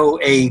agents. And so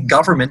a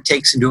government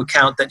takes into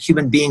account that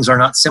human beings are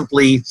not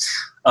simply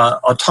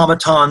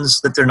automatons,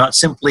 that they're not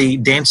simply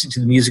dancing to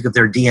the music of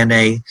their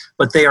DNA,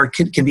 but they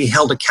can be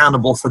held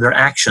accountable for their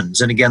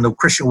actions. And again, the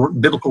Christian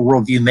biblical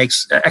worldview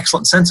makes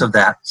excellent sense of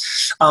that.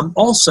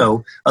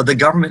 Also, the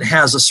government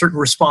has a certain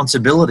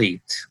responsibility.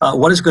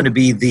 What is going to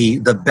be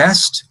the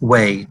best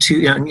way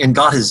to, and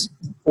God has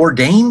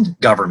ordained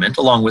government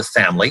along with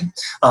family,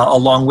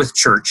 along with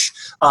church,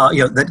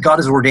 that God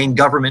has ordained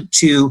government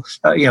to,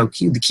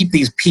 keep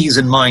these P's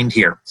in mind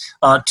here,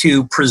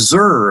 to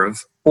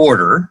preserve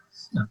order,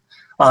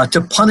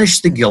 to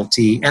punish the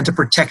guilty, and to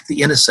protect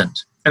the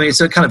innocent. I mean, it's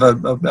a kind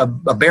of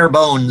a bare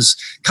bones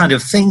kind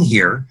of thing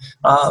here.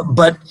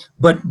 But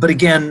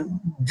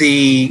again,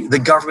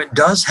 the government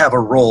does have a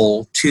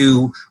role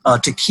to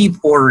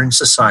keep order in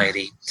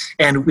society.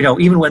 And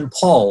even when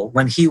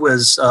he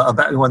was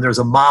when there was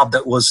a mob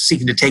that was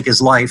seeking to take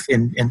his life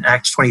in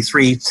Acts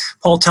 23,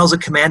 Paul tells a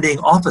commanding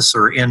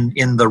officer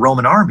in the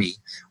Roman army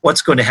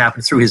what's going to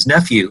happen through his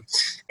nephew.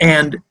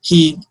 And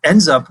he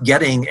ends up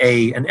getting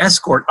an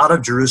escort out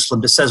of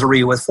Jerusalem to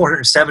Caesarea with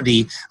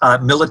 470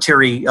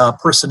 military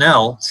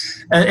personnel.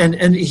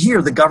 And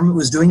here the government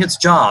was doing its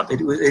job.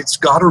 It's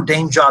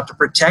God-ordained job to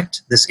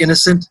protect this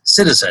innocent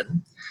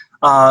citizen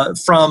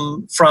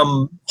from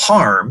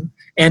harm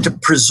and to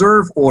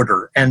preserve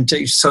order, and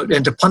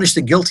to punish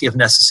the guilty if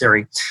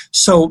necessary.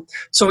 So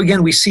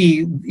again, we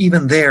see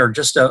even there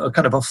just a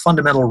kind of a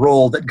fundamental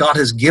role that God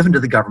has given to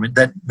the government,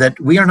 that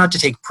we are not to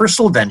take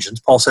personal vengeance,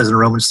 Paul says in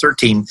Romans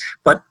 13,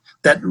 but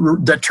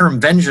that term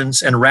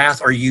vengeance and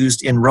wrath are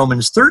used in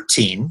Romans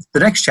 13, the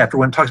next chapter,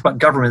 when it talks about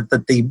government,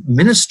 that the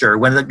minister,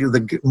 when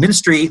the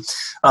ministry,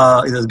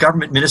 the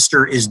government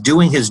minister is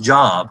doing his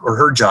job or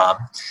her job,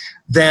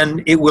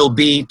 then it will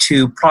be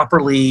to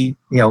properly,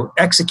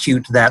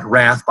 execute that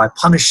wrath by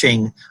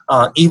punishing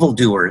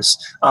evildoers,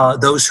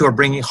 those who are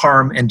bringing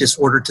harm and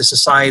disorder to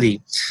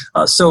society.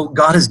 So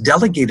God has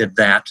delegated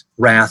that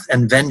wrath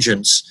and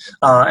vengeance,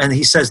 and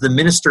he says the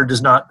minister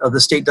the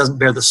state doesn't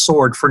bear the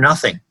sword for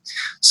nothing.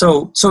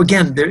 So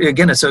again,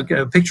 it's a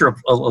picture of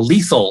a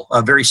lethal,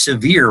 a very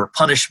severe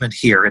punishment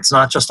here. It's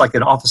not just like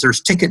an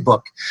officer's ticket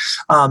book.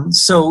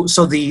 So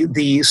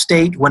the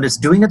state, when it's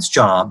doing its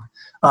job,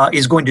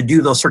 is going to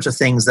do those sorts of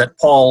things that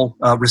Paul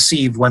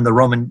received when the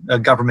Roman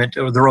government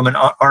or the Roman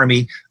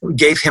army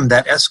gave him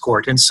that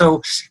escort. And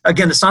so,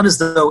 again, it's not as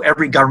though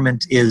every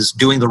government is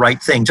doing the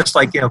right thing. Just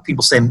like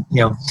people say,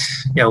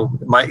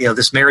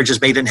 this marriage is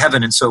made in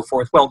heaven and so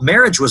forth. Well,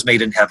 marriage was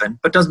made in heaven,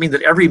 but doesn't mean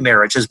that every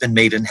marriage has been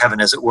made in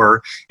heaven, as it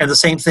were. And the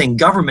same thing,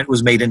 government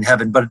was made in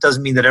heaven, but it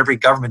doesn't mean that every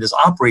government is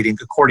operating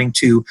according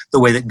to the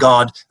way that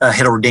God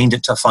had ordained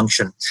it to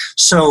function.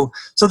 So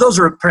those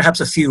are perhaps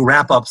a few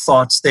wrap-up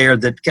thoughts there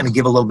that kind of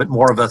give a little bit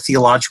more of a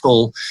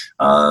theological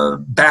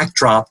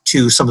backdrop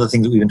to some of the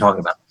things that we've been talking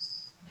about.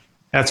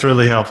 That's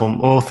really helpful.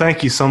 Well,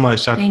 thank you so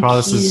much, Dr.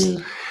 Paul.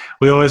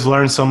 We always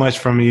learn so much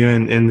from you,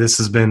 and this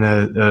has been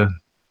a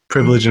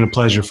privilege and a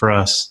pleasure for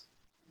us.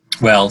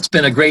 Well, it's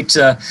been a great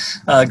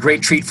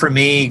treat for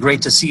me.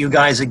 Great to see you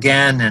guys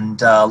again, and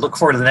look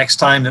forward to the next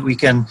time that we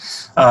can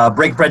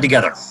break bread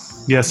together.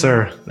 Yes,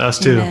 sir. Us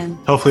too. Amen.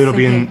 Hopefully it'll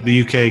be in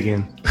the UK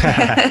again.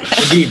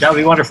 Indeed, that would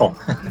be wonderful.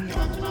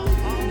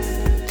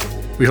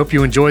 We hope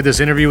you enjoyed this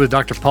interview with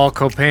Dr. Paul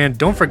Copan.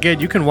 Don't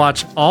forget, you can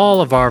watch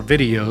all of our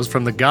videos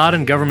from the God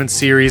and Government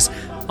series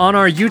on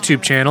our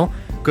YouTube channel.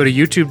 Go to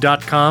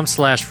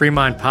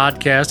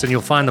youtube.com/freemindpodcast and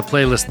you'll find the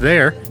playlist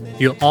there.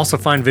 You'll also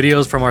find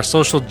videos from our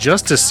social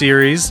justice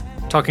series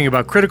talking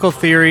about critical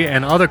theory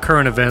and other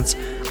current events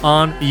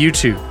on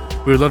YouTube.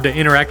 We would love to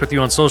interact with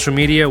you on social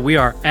media. We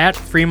are at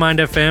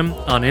FreeMindFM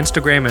on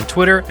Instagram and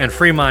Twitter, and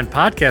FreeMind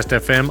Podcast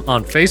FM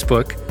on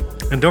Facebook.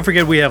 And don't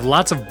forget, we have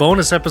lots of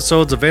bonus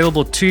episodes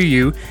available to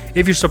you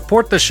if you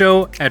support the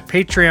show at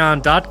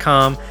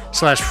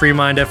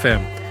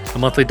patreon.com/freemindfm. A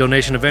monthly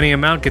donation of any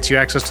amount gets you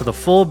access to the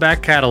full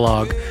back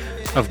catalog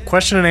of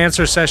question and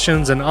answer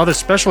sessions and other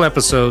special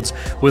episodes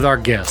with our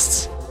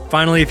guests.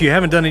 Finally, if you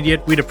haven't done it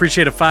yet, we'd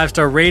appreciate a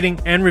 5-star rating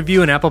and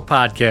review in Apple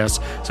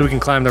Podcasts so we can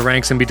climb the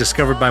ranks and be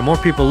discovered by more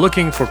people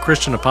looking for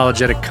Christian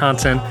apologetic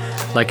content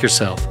like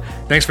yourself.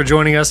 Thanks for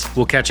joining us.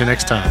 We'll catch you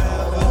next time.